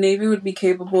Navy would be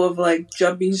capable of like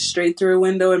jumping straight through a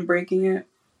window and breaking it?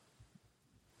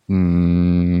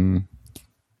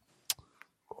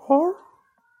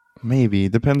 Maybe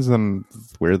depends on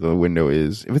where the window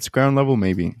is. If it's ground level,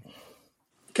 maybe.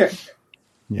 Okay.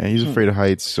 Yeah, he's afraid of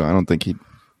heights, so I don't think he'd.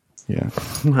 Yeah,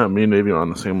 Me and Navy are on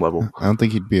the same level. I don't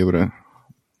think he'd be able to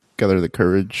gather the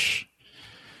courage.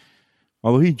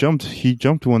 Although he jumped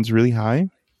once really high,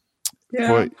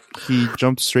 Yeah. but he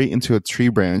jumped straight into a tree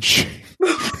branch.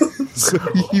 So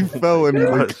he fell and he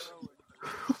like,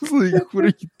 I was like, "What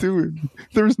are you doing?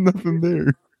 There's nothing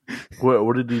there."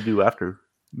 What did he do after?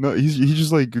 No, he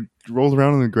just like rolled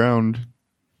around on the ground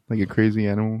like a crazy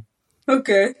animal.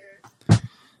 Okay.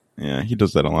 Yeah, he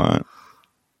does that a lot.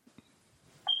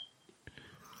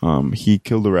 He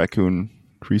killed a raccoon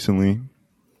recently.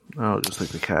 Oh, just like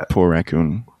the cat. Poor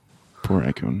raccoon.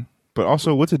 But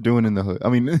also, what's it doing in the hood? I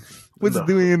mean, what's it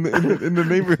doing in the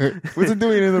neighborhood? What's it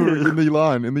doing in the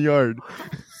lawn, in the yard?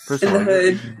 First In of the all,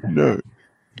 hood. No.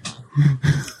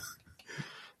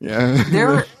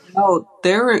 Yeah.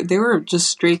 They were just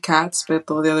stray cats, but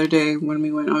the other day when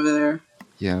we went over there,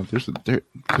 Yeah.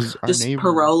 Because our just neighbor.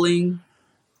 paroling.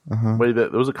 wait, there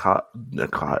was a cat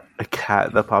that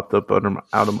popped up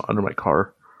under my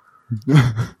car.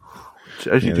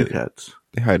 Actually, two cats.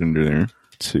 They hide under there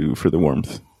too for the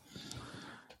warmth.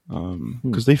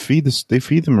 Because they feed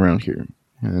them around here,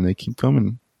 and they keep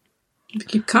coming. They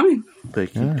keep coming. They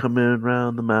keep coming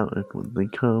around the mountain when they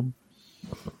come.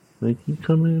 They keep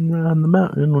coming around the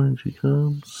mountain when she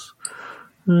comes.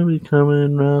 She'll be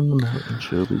coming around the mountain.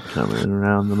 She'll be coming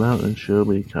around the mountain. She'll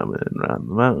be coming around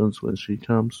the mountains when she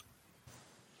comes.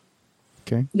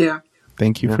 Okay. Yeah.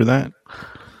 Thank you for that.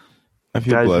 I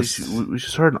feel Guys, blessed. we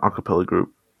should start an acapella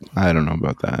group. I don't know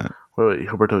about that.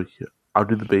 Wait, Roberto, I'll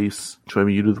do the bass. Join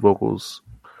me, you do the vocals.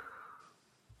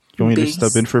 You want me to Bass.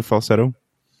 step in for falsetto?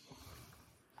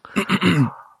 Okay.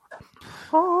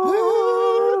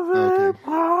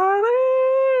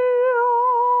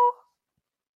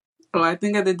 Oh, I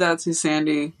think I did that to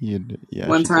Sandy Yeah.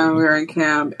 one she time did. we were in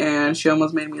camp, and she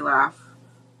almost made me laugh.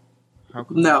 How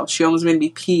come? No, she almost made me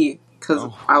pee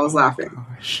because I was laughing.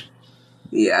 Gosh.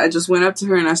 Yeah, I just went up to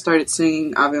her and I started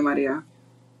singing Ave Maria.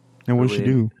 And what did she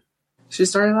do? She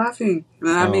started laughing, and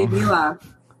then that Oh. made me laugh.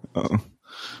 Oh.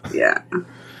 Yeah.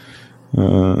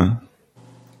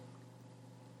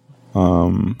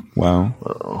 Wow.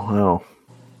 Oh, well.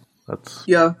 That's.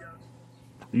 Yeah.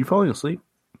 Are you falling asleep?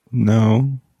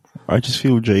 No. I just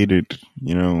feel jaded,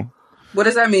 you know. What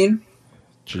does that mean?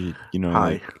 High.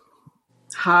 Like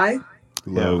High?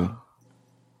 low,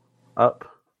 Up.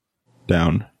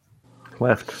 down,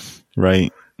 Left.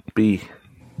 right, B.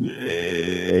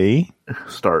 A,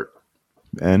 Start.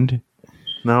 end.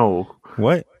 No.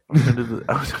 What? I was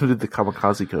gonna do the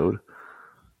kamikaze code.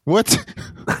 What?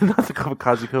 Not the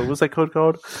kamikaze code. What's that code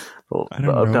called? I The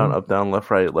don't know. up, down,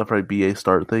 left, right, BA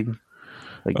start thing.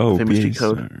 Like Oh, famous BA cheat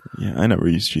code. star. Yeah, I never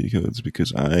use cheat codes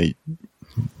because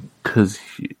Because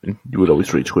you would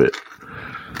always rage quit.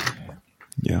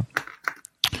 yeah.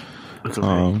 It's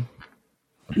okay.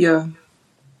 Yeah.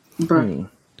 Bruh. Hmm.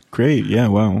 Great. Yeah.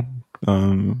 Wow.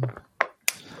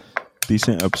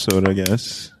 decent episode, I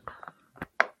guess.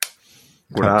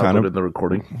 We're not Kind of- uploading the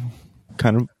recording.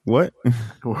 Kind of what?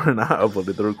 We're not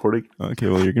uploading the recording. Okay,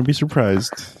 well, you're gonna be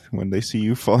surprised when they see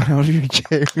you falling out of your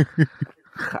chair.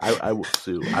 I will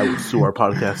sue. I will sue our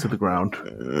podcast to the ground.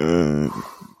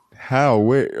 How?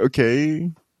 Where?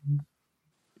 Okay.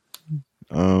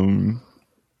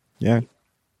 Yeah.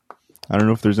 I don't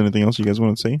know if there's anything else you guys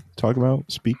want to say, talk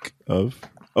about, speak of.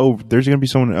 Oh, there's gonna be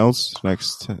someone else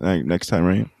next time,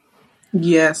 right?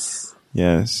 Yes.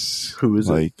 Yes. Who is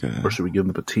it? Or should we give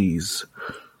them a tease?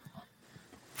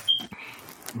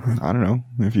 I don't know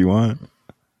if you want.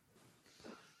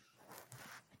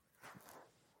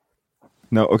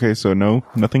 No. Okay. So no,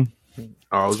 nothing. Oh,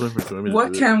 I was waiting for Joey to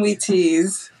What do can we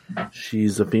tease? it.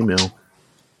 She's a female.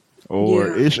 Or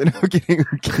Yeah. ish. No, I'm kidding.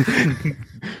 I'm kidding.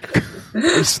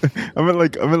 I meant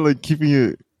like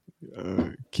keeping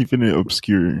it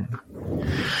obscure.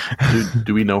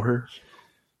 Do we know her?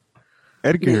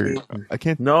 Edgar, I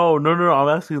can't. No. I'm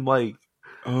asking like.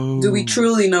 Oh, Do we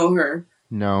truly know her?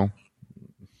 No,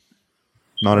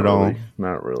 not at all. Really.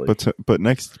 Not really. But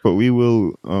we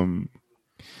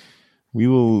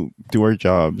will do our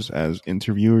jobs as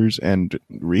interviewers and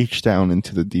reach down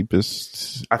into the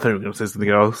deepest I thought you were going to say something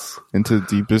else.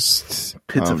 pits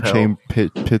of hell.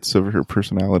 pits of her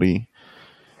personality.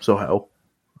 So hell.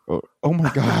 Oh my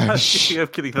gosh! I'm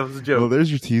kidding. That was a Well, joke. there's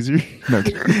your teaser. No.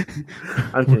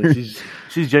 I'm kidding.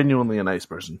 She's genuinely a nice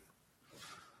person.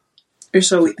 Or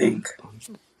so we think.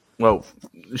 Well,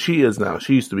 she is now.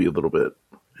 She used to be a little bit.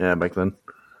 Yeah, back then.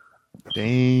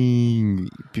 Dang!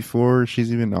 Before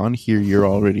she's even on here, you're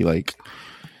already like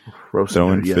Roasting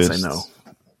throwing her. Yes, fists. I know.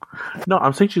 No,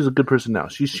 I'm saying she's a good person now.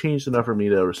 She's changed enough for me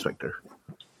to respect her.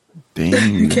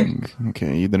 Dang.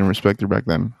 Okay, you didn't respect her back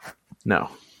then. No.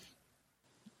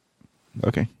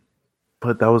 Okay.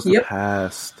 But that was the Yep.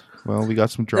 past. Well, we got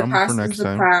some The drama past for next is the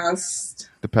time. past.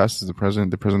 The past is the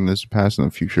present. The present is the past, and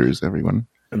the future is everyone.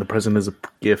 And the present is a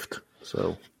gift.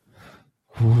 So,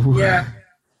 Yeah.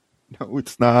 No,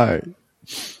 it's not.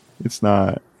 It's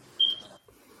not.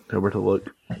 nowhere to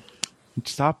look.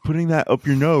 Stop putting that up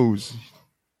your nose.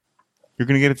 You're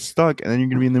gonna get it stuck, and then you're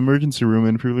gonna be in the emergency room,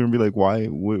 and people are gonna be like, "Why?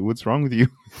 What's wrong with you?"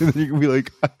 And then you're gonna be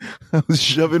like, "I was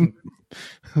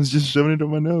just shoving it up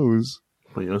my nose."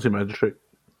 Wait, you want to see magic trick?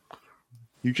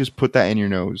 You just put that in your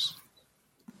nose.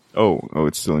 Oh,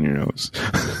 it's still in your nose.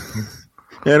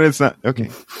 And it's not okay.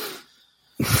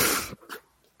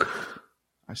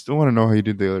 I still want to know how you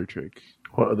did the other trick.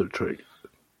 What other trick?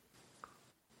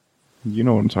 You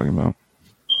know what I'm talking about.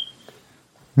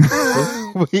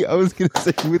 Wait, I was gonna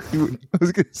say with you. I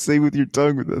was gonna say with your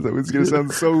tongue, but that was gonna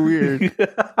sound so weird.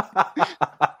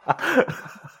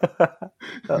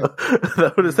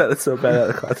 That would have sounded so bad out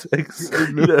of context.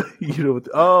 You know what?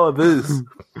 Oh, this.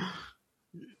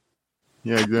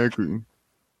 Yeah, exactly.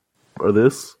 Or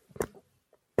this.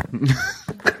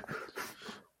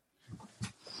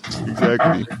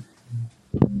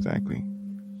 Exactly.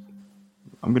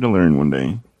 I'm gonna learn one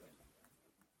day.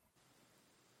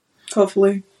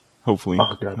 Hopefully. Hopefully.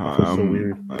 Oh, God, that feels so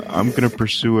weird. I'm gonna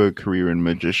pursue a career in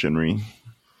magicianry.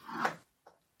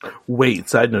 Wait,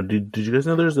 side note, did you guys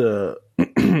know there's a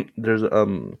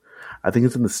I think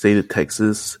it's in the state of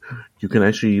Texas, you can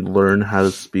actually learn how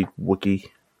to speak Wookiee.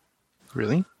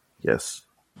 Really? Yes.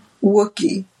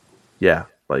 Wookiee. Yeah,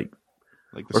 like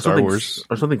Like the Star Wars?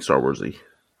 or something Star Warsy.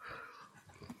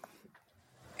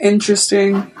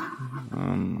 Interesting.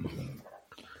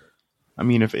 I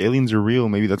mean, if aliens are real,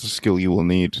 maybe that's a skill you will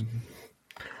need.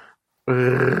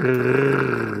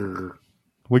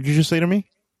 What'd you just say to me?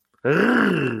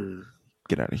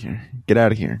 Get out of here. Get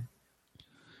out of here.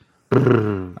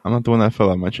 I'm not the one that fell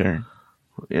out of my chair.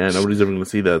 Yeah, nobody's ever going to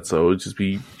see that, so it'd just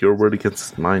be your word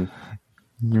against mine.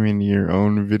 You mean your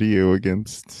own video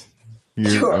against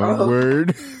your own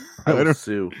word? I I will don't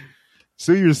sue.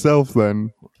 sue yourself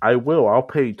then. I will. I'll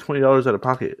pay $20 out of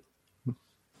pocket.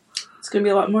 It's going to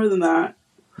be a lot more than that.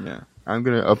 Yeah, I'm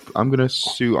gonna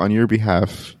sue on your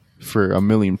behalf for $1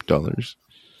 million. I'm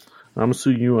gonna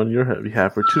sue you on your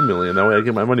behalf for $2 million. That way, I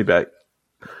get my money back,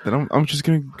 Then I'm just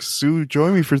gonna sue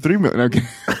Join Me for $3 million. Okay.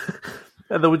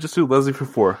 and then we just sue Leslie for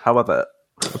 $4 million. How about that?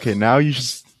 Okay, now you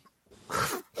just.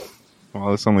 Well,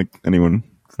 that sound like anyone.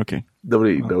 Okay.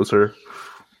 Nobody knows her.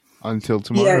 Until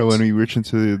tomorrow, Yet. when we reach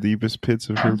into the deepest pits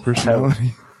of her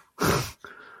personality.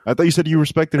 I thought you said you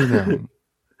respected her now.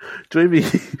 Join me.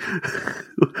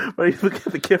 Why are you looking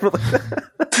at the camera like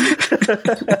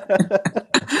that?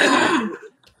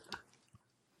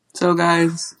 So,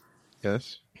 guys,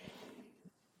 Yes.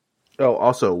 Oh,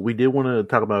 also, we did want to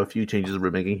talk about a few changes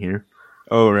we're making here.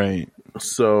 Oh, right.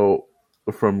 So,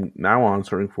 from now on,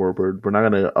 starting forward, we're not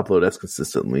going to upload as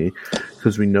consistently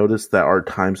because we noticed that our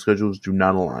time schedules do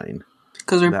not align.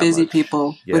 Because we're busy much.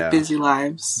 people with busy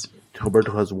lives.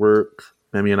 Roberto has work.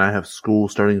 Memi and I have school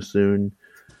starting soon.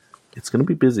 It's going to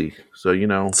be busy. So,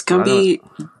 It's going to be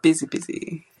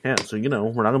busy. Yeah, so, we're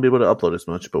not going to be able to upload as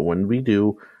much. But when we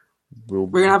do, we're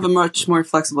going to have a much more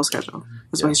flexible schedule.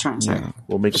 That's what he's trying to say. Yeah.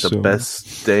 We'll make the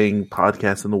best dang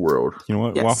podcast in the world. You know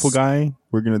what, Yes. Waffle Guy?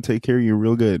 We're going to take care of you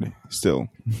real good still.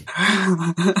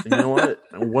 You know what?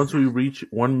 Once we reach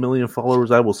 1 million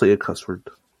followers, I will say a cuss word.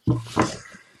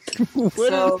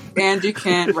 So Andrew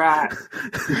can't rap.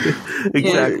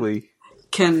 Exactly.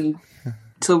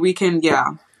 So we can,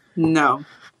 no,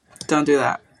 don't do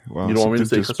that. Wow, You don't want me to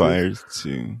something say cuss word? aspires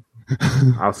to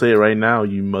I'll say it right now,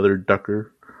 you mother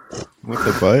ducker. what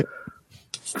the butt?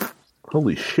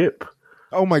 Holy shit.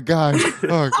 Oh my god!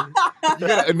 Oh, you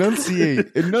gotta enunciate.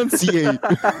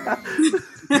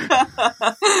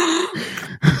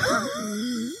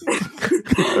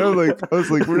 I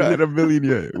was like, we're not at 1 million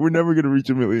yet. We're never gonna reach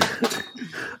 1 million.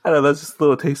 I know, that's just a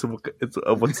little taste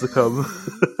of what's to come.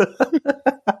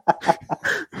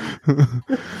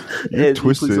 You're And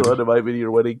twisted. please don't uninvite me to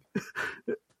your wedding.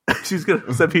 She's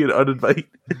gonna send me an uninvite.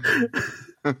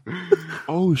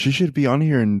 Oh, she should be on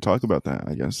here and talk about that.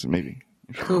 I guess maybe.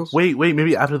 Cool. Wait,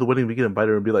 maybe after the wedding we can invite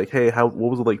her and be like, hey, what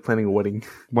was it like planning a wedding?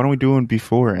 Why don't we do one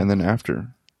before and then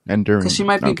after and during? Because she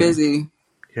might be Okay. busy.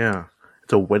 Yeah.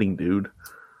 It's a wedding, dude.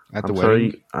 At the I'm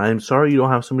wedding. sorry. I'm sorry you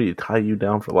don't have somebody to tie you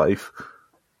down for life.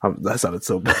 That sounded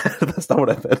so bad. That's not what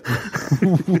I meant.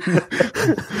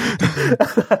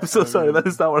 I'm so sorry. That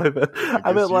is not what I meant.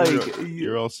 I meant like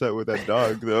you're all set with that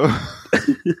dog, though.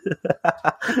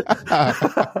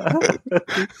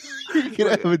 You can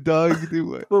have a dog. Do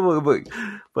what? Look.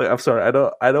 I'm sorry. I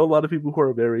know a lot of people who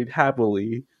are married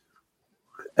happily,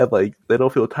 and like they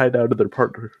don't feel tied down to their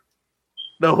partner.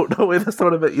 No, wait. That's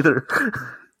not what I meant either.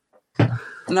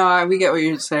 No, we get what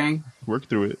you're saying. Work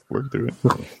through it.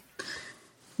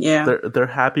 Yeah. They're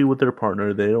happy with their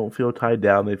partner. They don't feel tied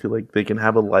down. They feel like they can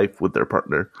have a life with their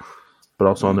partner, but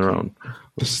also on their own.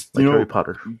 Like Harry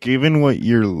Potter. Given what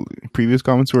your previous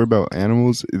comments were about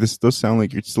animals, this does sound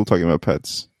like you're still talking about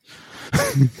pets.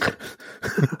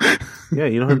 Yeah,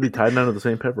 you don't have to be tied down to the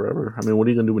same pet forever. I mean, what are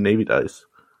you gonna do when Navy dies?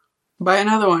 Buy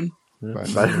another one.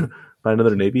 Buy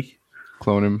another Navy?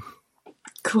 Clone him.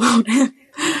 Clone him.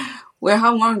 Well,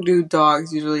 how long do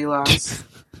dogs usually last?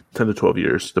 10 to 12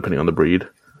 years, depending on the breed.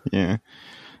 Yeah,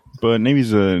 but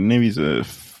Navy's a I don't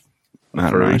know,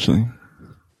 Furry. actually.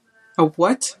 A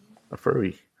what? A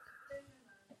furry.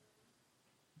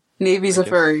 Navy's a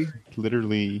furry.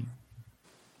 Literally,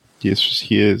 yes,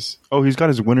 he is. Oh, he's got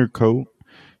his winter coat.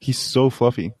 He's so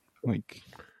fluffy. Like,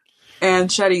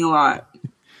 And shedding a lot.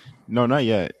 no, not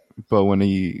yet. But when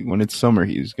it's summer,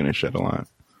 he's gonna shed a lot,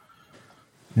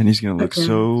 and he's gonna look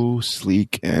so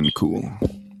sleek and cool.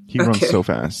 He runs so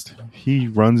fast. He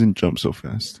runs and jumps so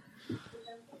fast.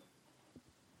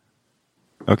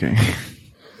 Okay.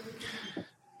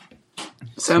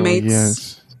 So, mates,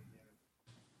 yes.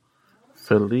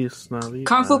 Feliz Navidad.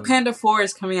 Kung Fu Panda 4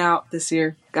 is coming out this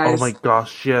year, guys. Oh my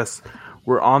gosh, yes.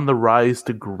 We're on the rise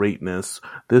to greatness.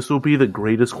 This will be the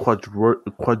greatest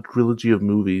quadrilogy of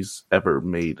movies ever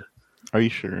made. Are you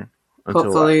sure?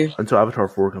 Hopefully. Until Avatar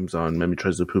 4 comes on, Memi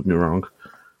tries to prove me wrong.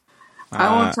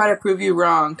 I won't try to prove you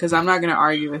wrong, because I'm not going to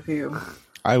argue with you.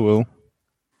 I will.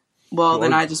 Well,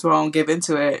 then I just won't give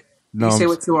into it. No, you say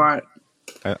what you want.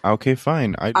 Okay,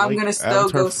 fine. I'm going to still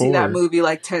go see that movie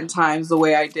like 10 times the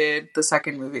way I did the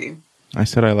second movie. I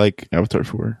said I like Avatar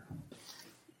 4.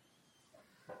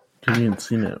 You haven't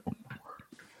seen it.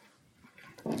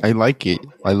 I like it.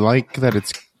 I like that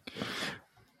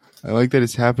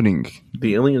it's happening.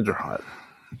 The aliens are hot.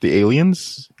 The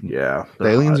aliens? Yeah. The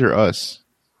aliens are us.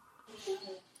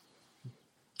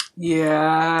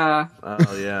 Yeah.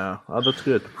 Oh, yeah. Oh, that's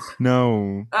good.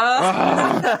 No.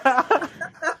 That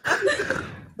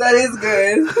is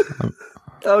good.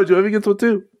 Oh, Joey gets one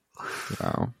too.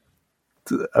 Wow.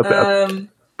 A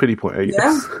pity point, I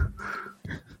guess.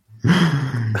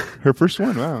 Her first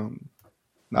one, wow.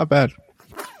 Not bad.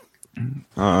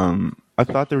 I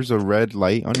thought there was a red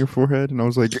light on your forehead, and I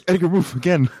was like, Edgar, move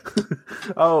again.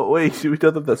 Oh, wait, should we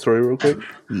tell them that story real quick?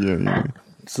 Yeah.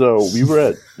 So we were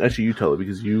at, actually you tell it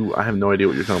because I have no idea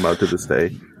what you're talking about to this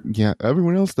day. Yeah,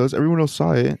 everyone else does. Everyone else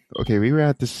saw it. Okay, we were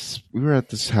at this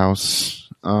house.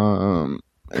 And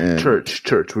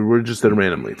Church. We were just there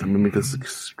randomly. I'm going to make this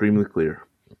extremely clear.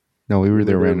 No, we were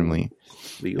there randomly.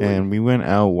 Legally. And we went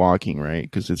out walking, right?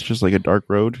 Because it's just like a dark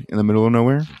road in the middle of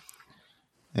nowhere.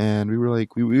 And we were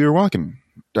like, we were walking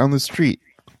down the street.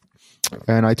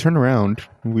 And I turned around.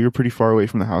 We were pretty far away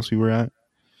from the house we were at.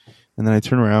 And then I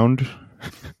turn around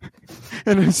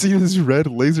and I see this red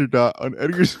laser dot on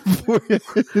Edgar's forehead.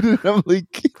 And I'm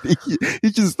like, he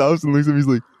just stops and looks at me. He's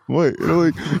like, what? And I'm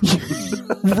like,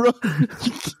 bro,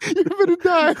 you're gonna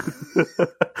die.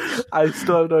 I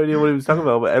still have no idea what he was talking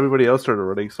about, but everybody else started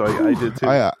running, so I did too.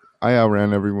 I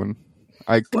outran everyone.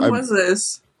 When was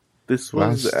this? This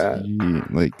was last year,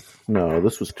 like no,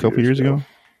 this was a couple years ago.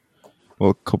 Well,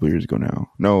 a couple years ago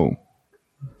now. No.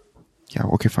 Yeah,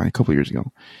 okay, fine. A couple years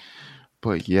ago.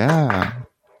 But yeah.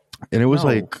 And it was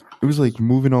like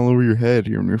moving all over your head,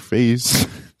 on your face.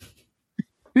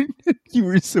 You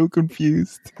were so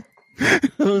confused. I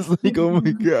was like, oh my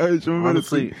gosh.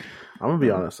 Honestly, I'm going to be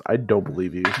honest. I don't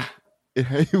believe you.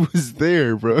 It was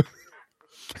there, bro.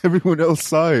 Everyone else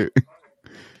saw it.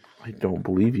 I don't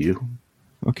believe you.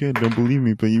 Okay, don't believe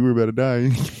me, but you were about to die.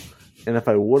 And if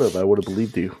I would have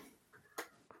believed you.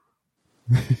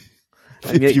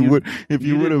 If you would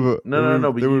have,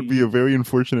 no. There would be a very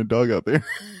unfortunate dog out there.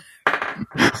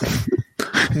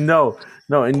 No,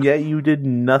 and yet you did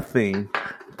nothing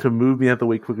to move me out the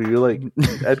way quicker. You're like,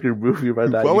 Edgar, move, you're about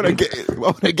to die. Why would I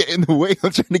get in the way? I'm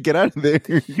trying to get out of there.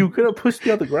 You could have pushed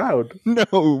me on the ground.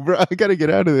 No, bro, I gotta get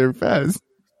out of there fast.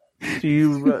 So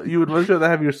you would much rather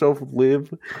have yourself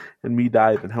live and me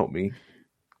die than help me.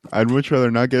 I'd much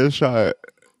rather not get a shot.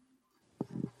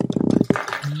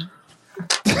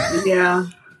 Yeah.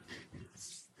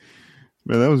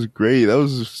 Man, that was great. That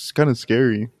was kind of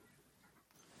scary.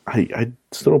 I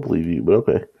still don't believe you, but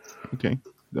okay. Okay,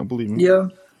 don't believe me.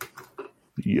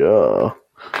 Yeah.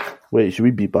 Wait, should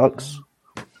we beatbox?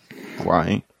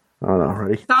 Why? I don't know.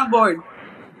 Ready? Soundboard.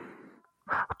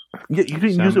 Yeah, you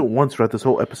didn't use it once throughout this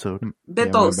whole episode.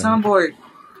 Beto, soundboard.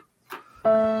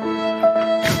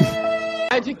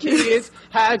 Kids,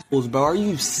 bro, are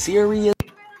you serious?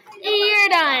 You're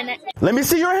done. Let me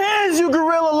see your hands, you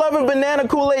gorilla loving banana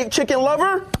Kool-Aid chicken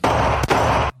lover.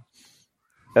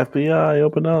 FBI,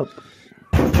 open up.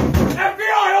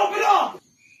 FBI, open up!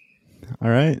 All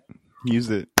right, use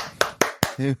it.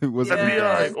 It was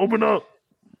FBI, open up.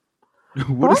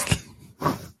 What is?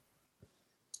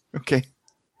 Okay.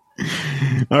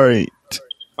 All right.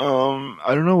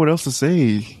 I don't know what else to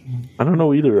say. I don't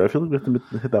know either. I feel like we have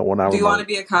to hit that 1 hour. Do you want to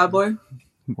be a cowboy?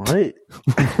 What?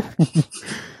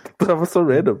 That was so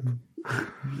random.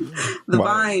 The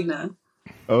Vine.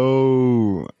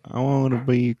 Oh, I want to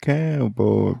be a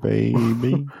cowboy,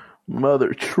 baby.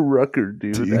 Mother trucker,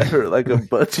 dude. That hurt like a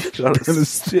butt on a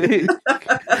stick. Man,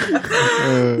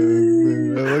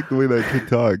 I like the way that kid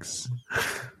talks.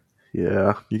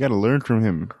 Yeah. You got to learn from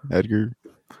him, Edgar.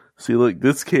 See, look,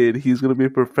 this kid, he's going to be a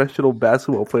professional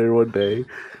basketball player one day.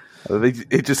 I think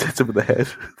it just hits him in the head.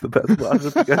 The basketball. I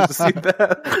don't know if you guys have seen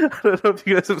that. I don't know if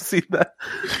you guys have seen that.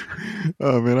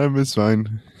 Oh, man, I miss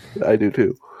Vine. I do,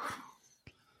 too.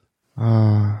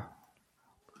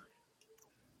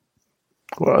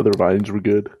 What other Vines were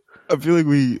good? I feel like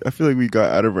we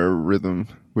got out of our rhythm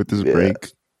with this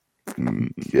break.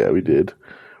 Yeah, we did.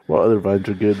 What other Vines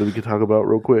are good that we could talk about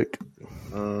real quick?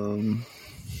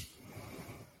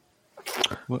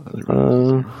 What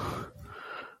other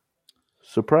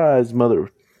surprise, mother.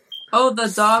 Oh, the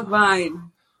dog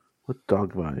Vine. What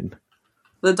dog Vine?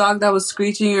 The dog that was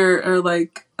screeching or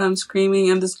like screaming,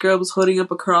 and this girl was holding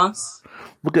up a cross.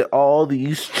 Look at all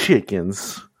these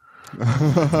chickens.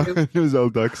 It was all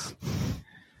ducks.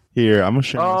 Here, I'm gonna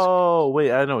share.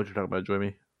 Wait, I know what you're talking about,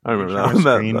 Joy. I remember Share that. my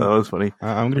That screen. was funny.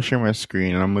 I'm gonna share my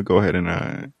screen, and I'm gonna go ahead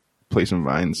and play some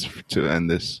vines to end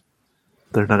this.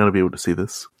 They're not gonna be able to see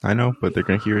this. I know, but they're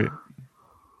gonna hear it.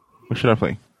 What should I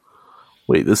play?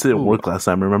 Wait, this didn't work last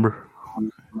time. Remember?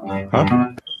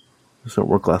 Huh? This didn't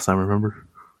work last time. Remember?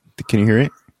 Can you hear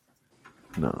it?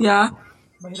 No. Yeah.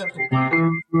 Should I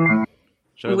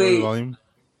lower Wait. the volume?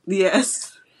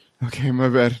 Yes. Okay, my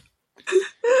bad.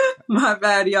 My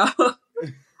bad, y'all.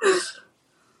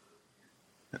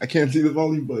 I can't see the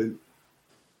volume button.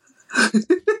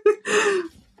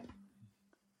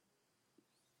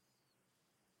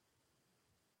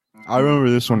 I remember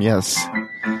this one, yes.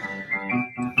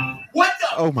 What the?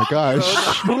 Oh my gosh.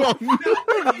 No.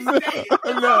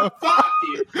 Fuck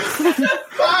you.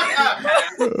 Fuck up.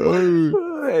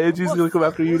 Angie's gonna come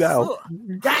after you now.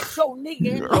 That's your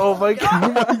nigga. Oh my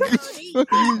god!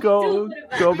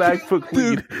 Go back, put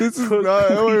clean. Dude, this is not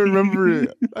how I remember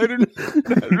it. I don't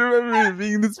remember it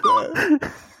being this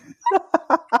bad.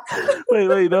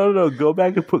 Wait, no. Go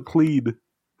back and put clean.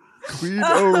 Clean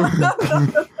over.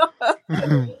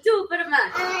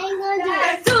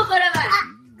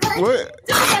 What?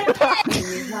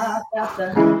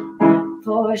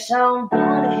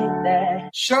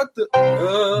 Shut the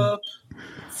up.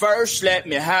 First, let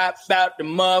me hop out the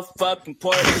motherfucking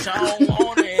porch. I don't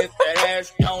want it if that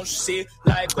ass don't sit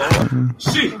like a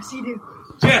shit.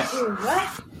 Yes.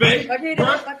 What? Babe. What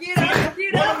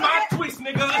my twist,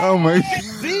 nigga? Oh my.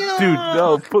 Dude,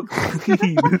 no,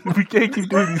 we can't keep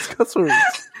doing these cuss words.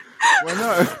 Why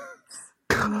not?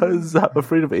 Because I'm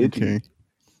afraid of Angie. Okay.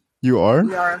 You are?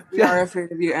 We are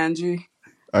afraid of you, Angie.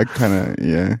 I kind of,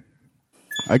 yeah.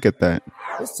 I get that.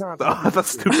 Oh,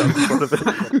 that's too dumb in front of it.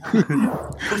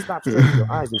 Stop straining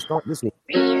your eyes and start listening.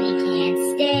 Really can't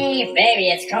stay, baby,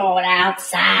 it's cold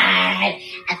outside.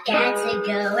 I've got to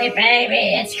go away,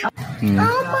 baby, it's cold.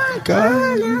 Oh my God,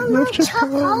 I love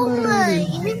Chipotle.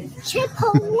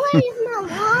 Chipotle is my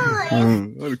life.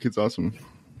 Oh, the kid's awesome.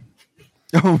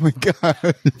 Oh my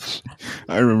gosh.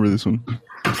 I remember this one.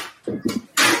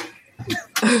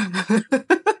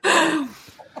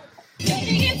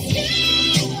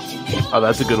 Oh,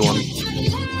 that's a good one.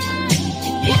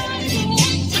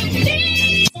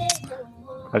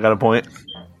 I got a point.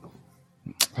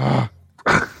 Oh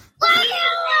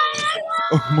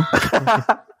my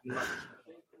God.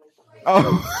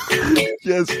 Oh,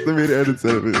 yes, they made edits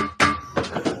out of it.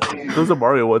 There's a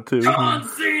Mario one too.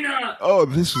 Oh,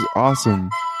 this was awesome.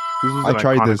 This was I an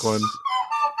tried iconic this. one.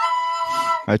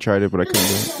 I tried it, but I couldn't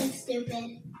do it. So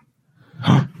stupid.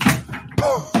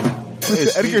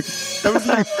 Edgar, that was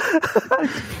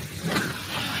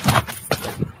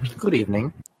you. Good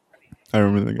evening. I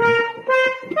remember that guy.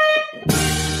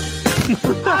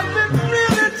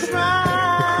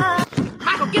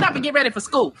 Michael, get up and get ready for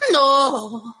school.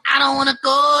 No, I don't want to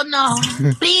go, no.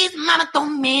 Please, mama,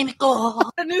 don't make me go.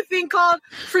 A new thing called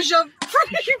Free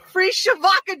Shavakadu. Free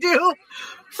Shavakadu.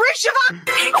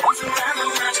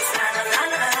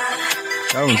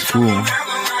 That was cool.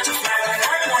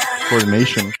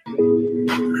 Coordination.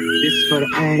 This for the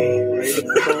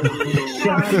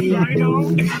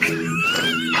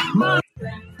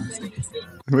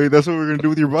Wait, that's what we're gonna do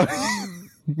with your body.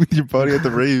 With your body at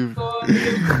the rave. Open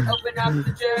up the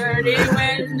dirty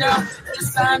window.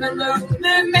 Just sign a look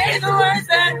that made the words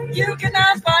that you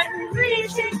cannot find.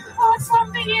 Reaching for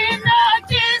something in the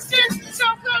distance. So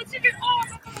close you can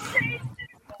almost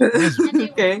see.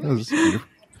 Okay. That was beautiful.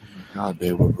 God,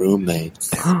 they were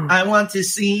roommates. I want to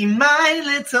see my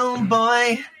little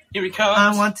boy. Here he comes.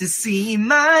 I want to see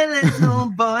my little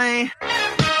boy.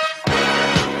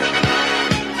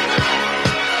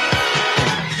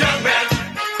 Young man,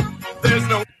 there's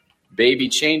no baby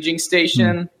changing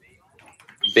station,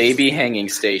 baby hanging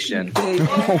station.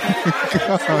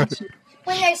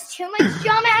 When there's too much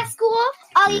drama at school,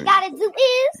 all you gotta do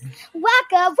is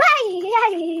walk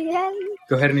away.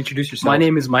 Go ahead and introduce yourself. My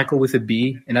name is Michael with a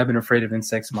B, and I've been afraid of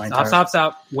insects my entire life.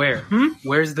 Stop. Where?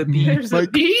 Where's the B? There's a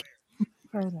bee.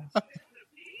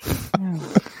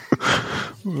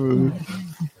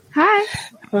 Hi.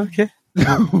 Okay.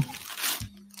 Avocado.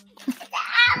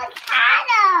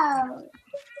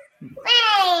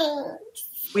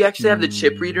 Thanks. We actually have the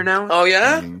chip reader now. Oh,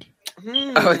 yeah?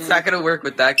 Oh, it's not going to work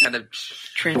with that kind of...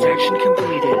 Transaction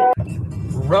completed.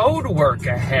 Road work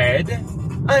ahead?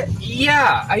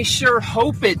 Yeah, I sure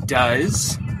hope it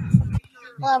does.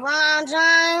 LeBron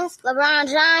James.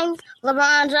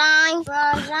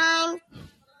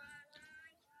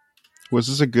 Was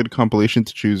this a good compilation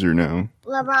to choose or no?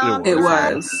 LeBron. It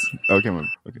was. Okay, man.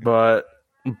 Okay. But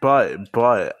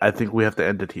I think we have to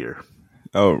end it here.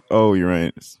 Oh, you're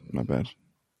right. It's my bad.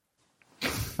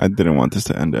 I didn't want this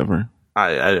to end ever.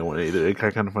 I didn't want to either. It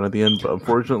got kind of fun at the end, but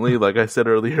unfortunately, like I said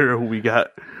earlier, we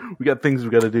got things we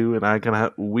got to do,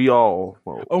 and we all.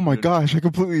 Well, Oh my gosh! I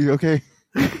completely okay.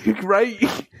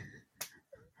 right?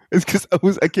 It's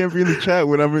because I can't be in the chat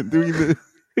when I'm doing this.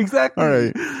 Exactly. All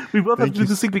right. We both have Thank to do you.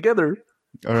 this thing together.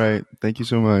 All right. Thank you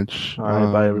so much. All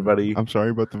right. Bye, everybody. I'm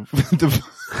sorry about the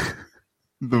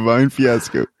Vine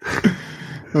fiasco.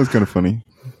 That was kind of funny.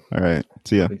 All right.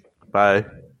 See ya. Bye.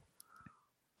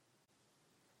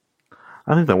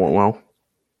 I think that went well.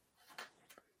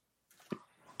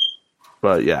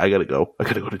 But yeah, I gotta go. I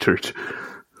gotta go to church.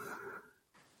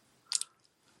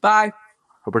 Bye.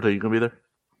 Roberto, you gonna be there?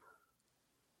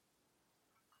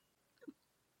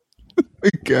 My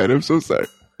God, I'm so sorry.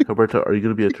 Roberto, are you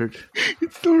gonna be at church?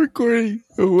 It's still recording.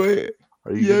 Oh, wait.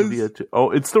 Are you gonna be at church? Oh,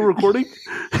 it's still recording?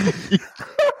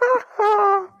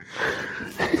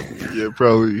 Yeah,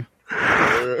 probably.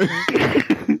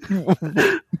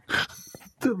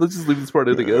 Let's just leave this part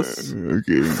in, I guess.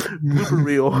 Okay. For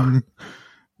real.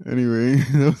 Anyway,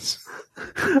 that was...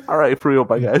 All right, for real.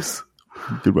 Bye, guys.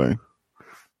 Goodbye.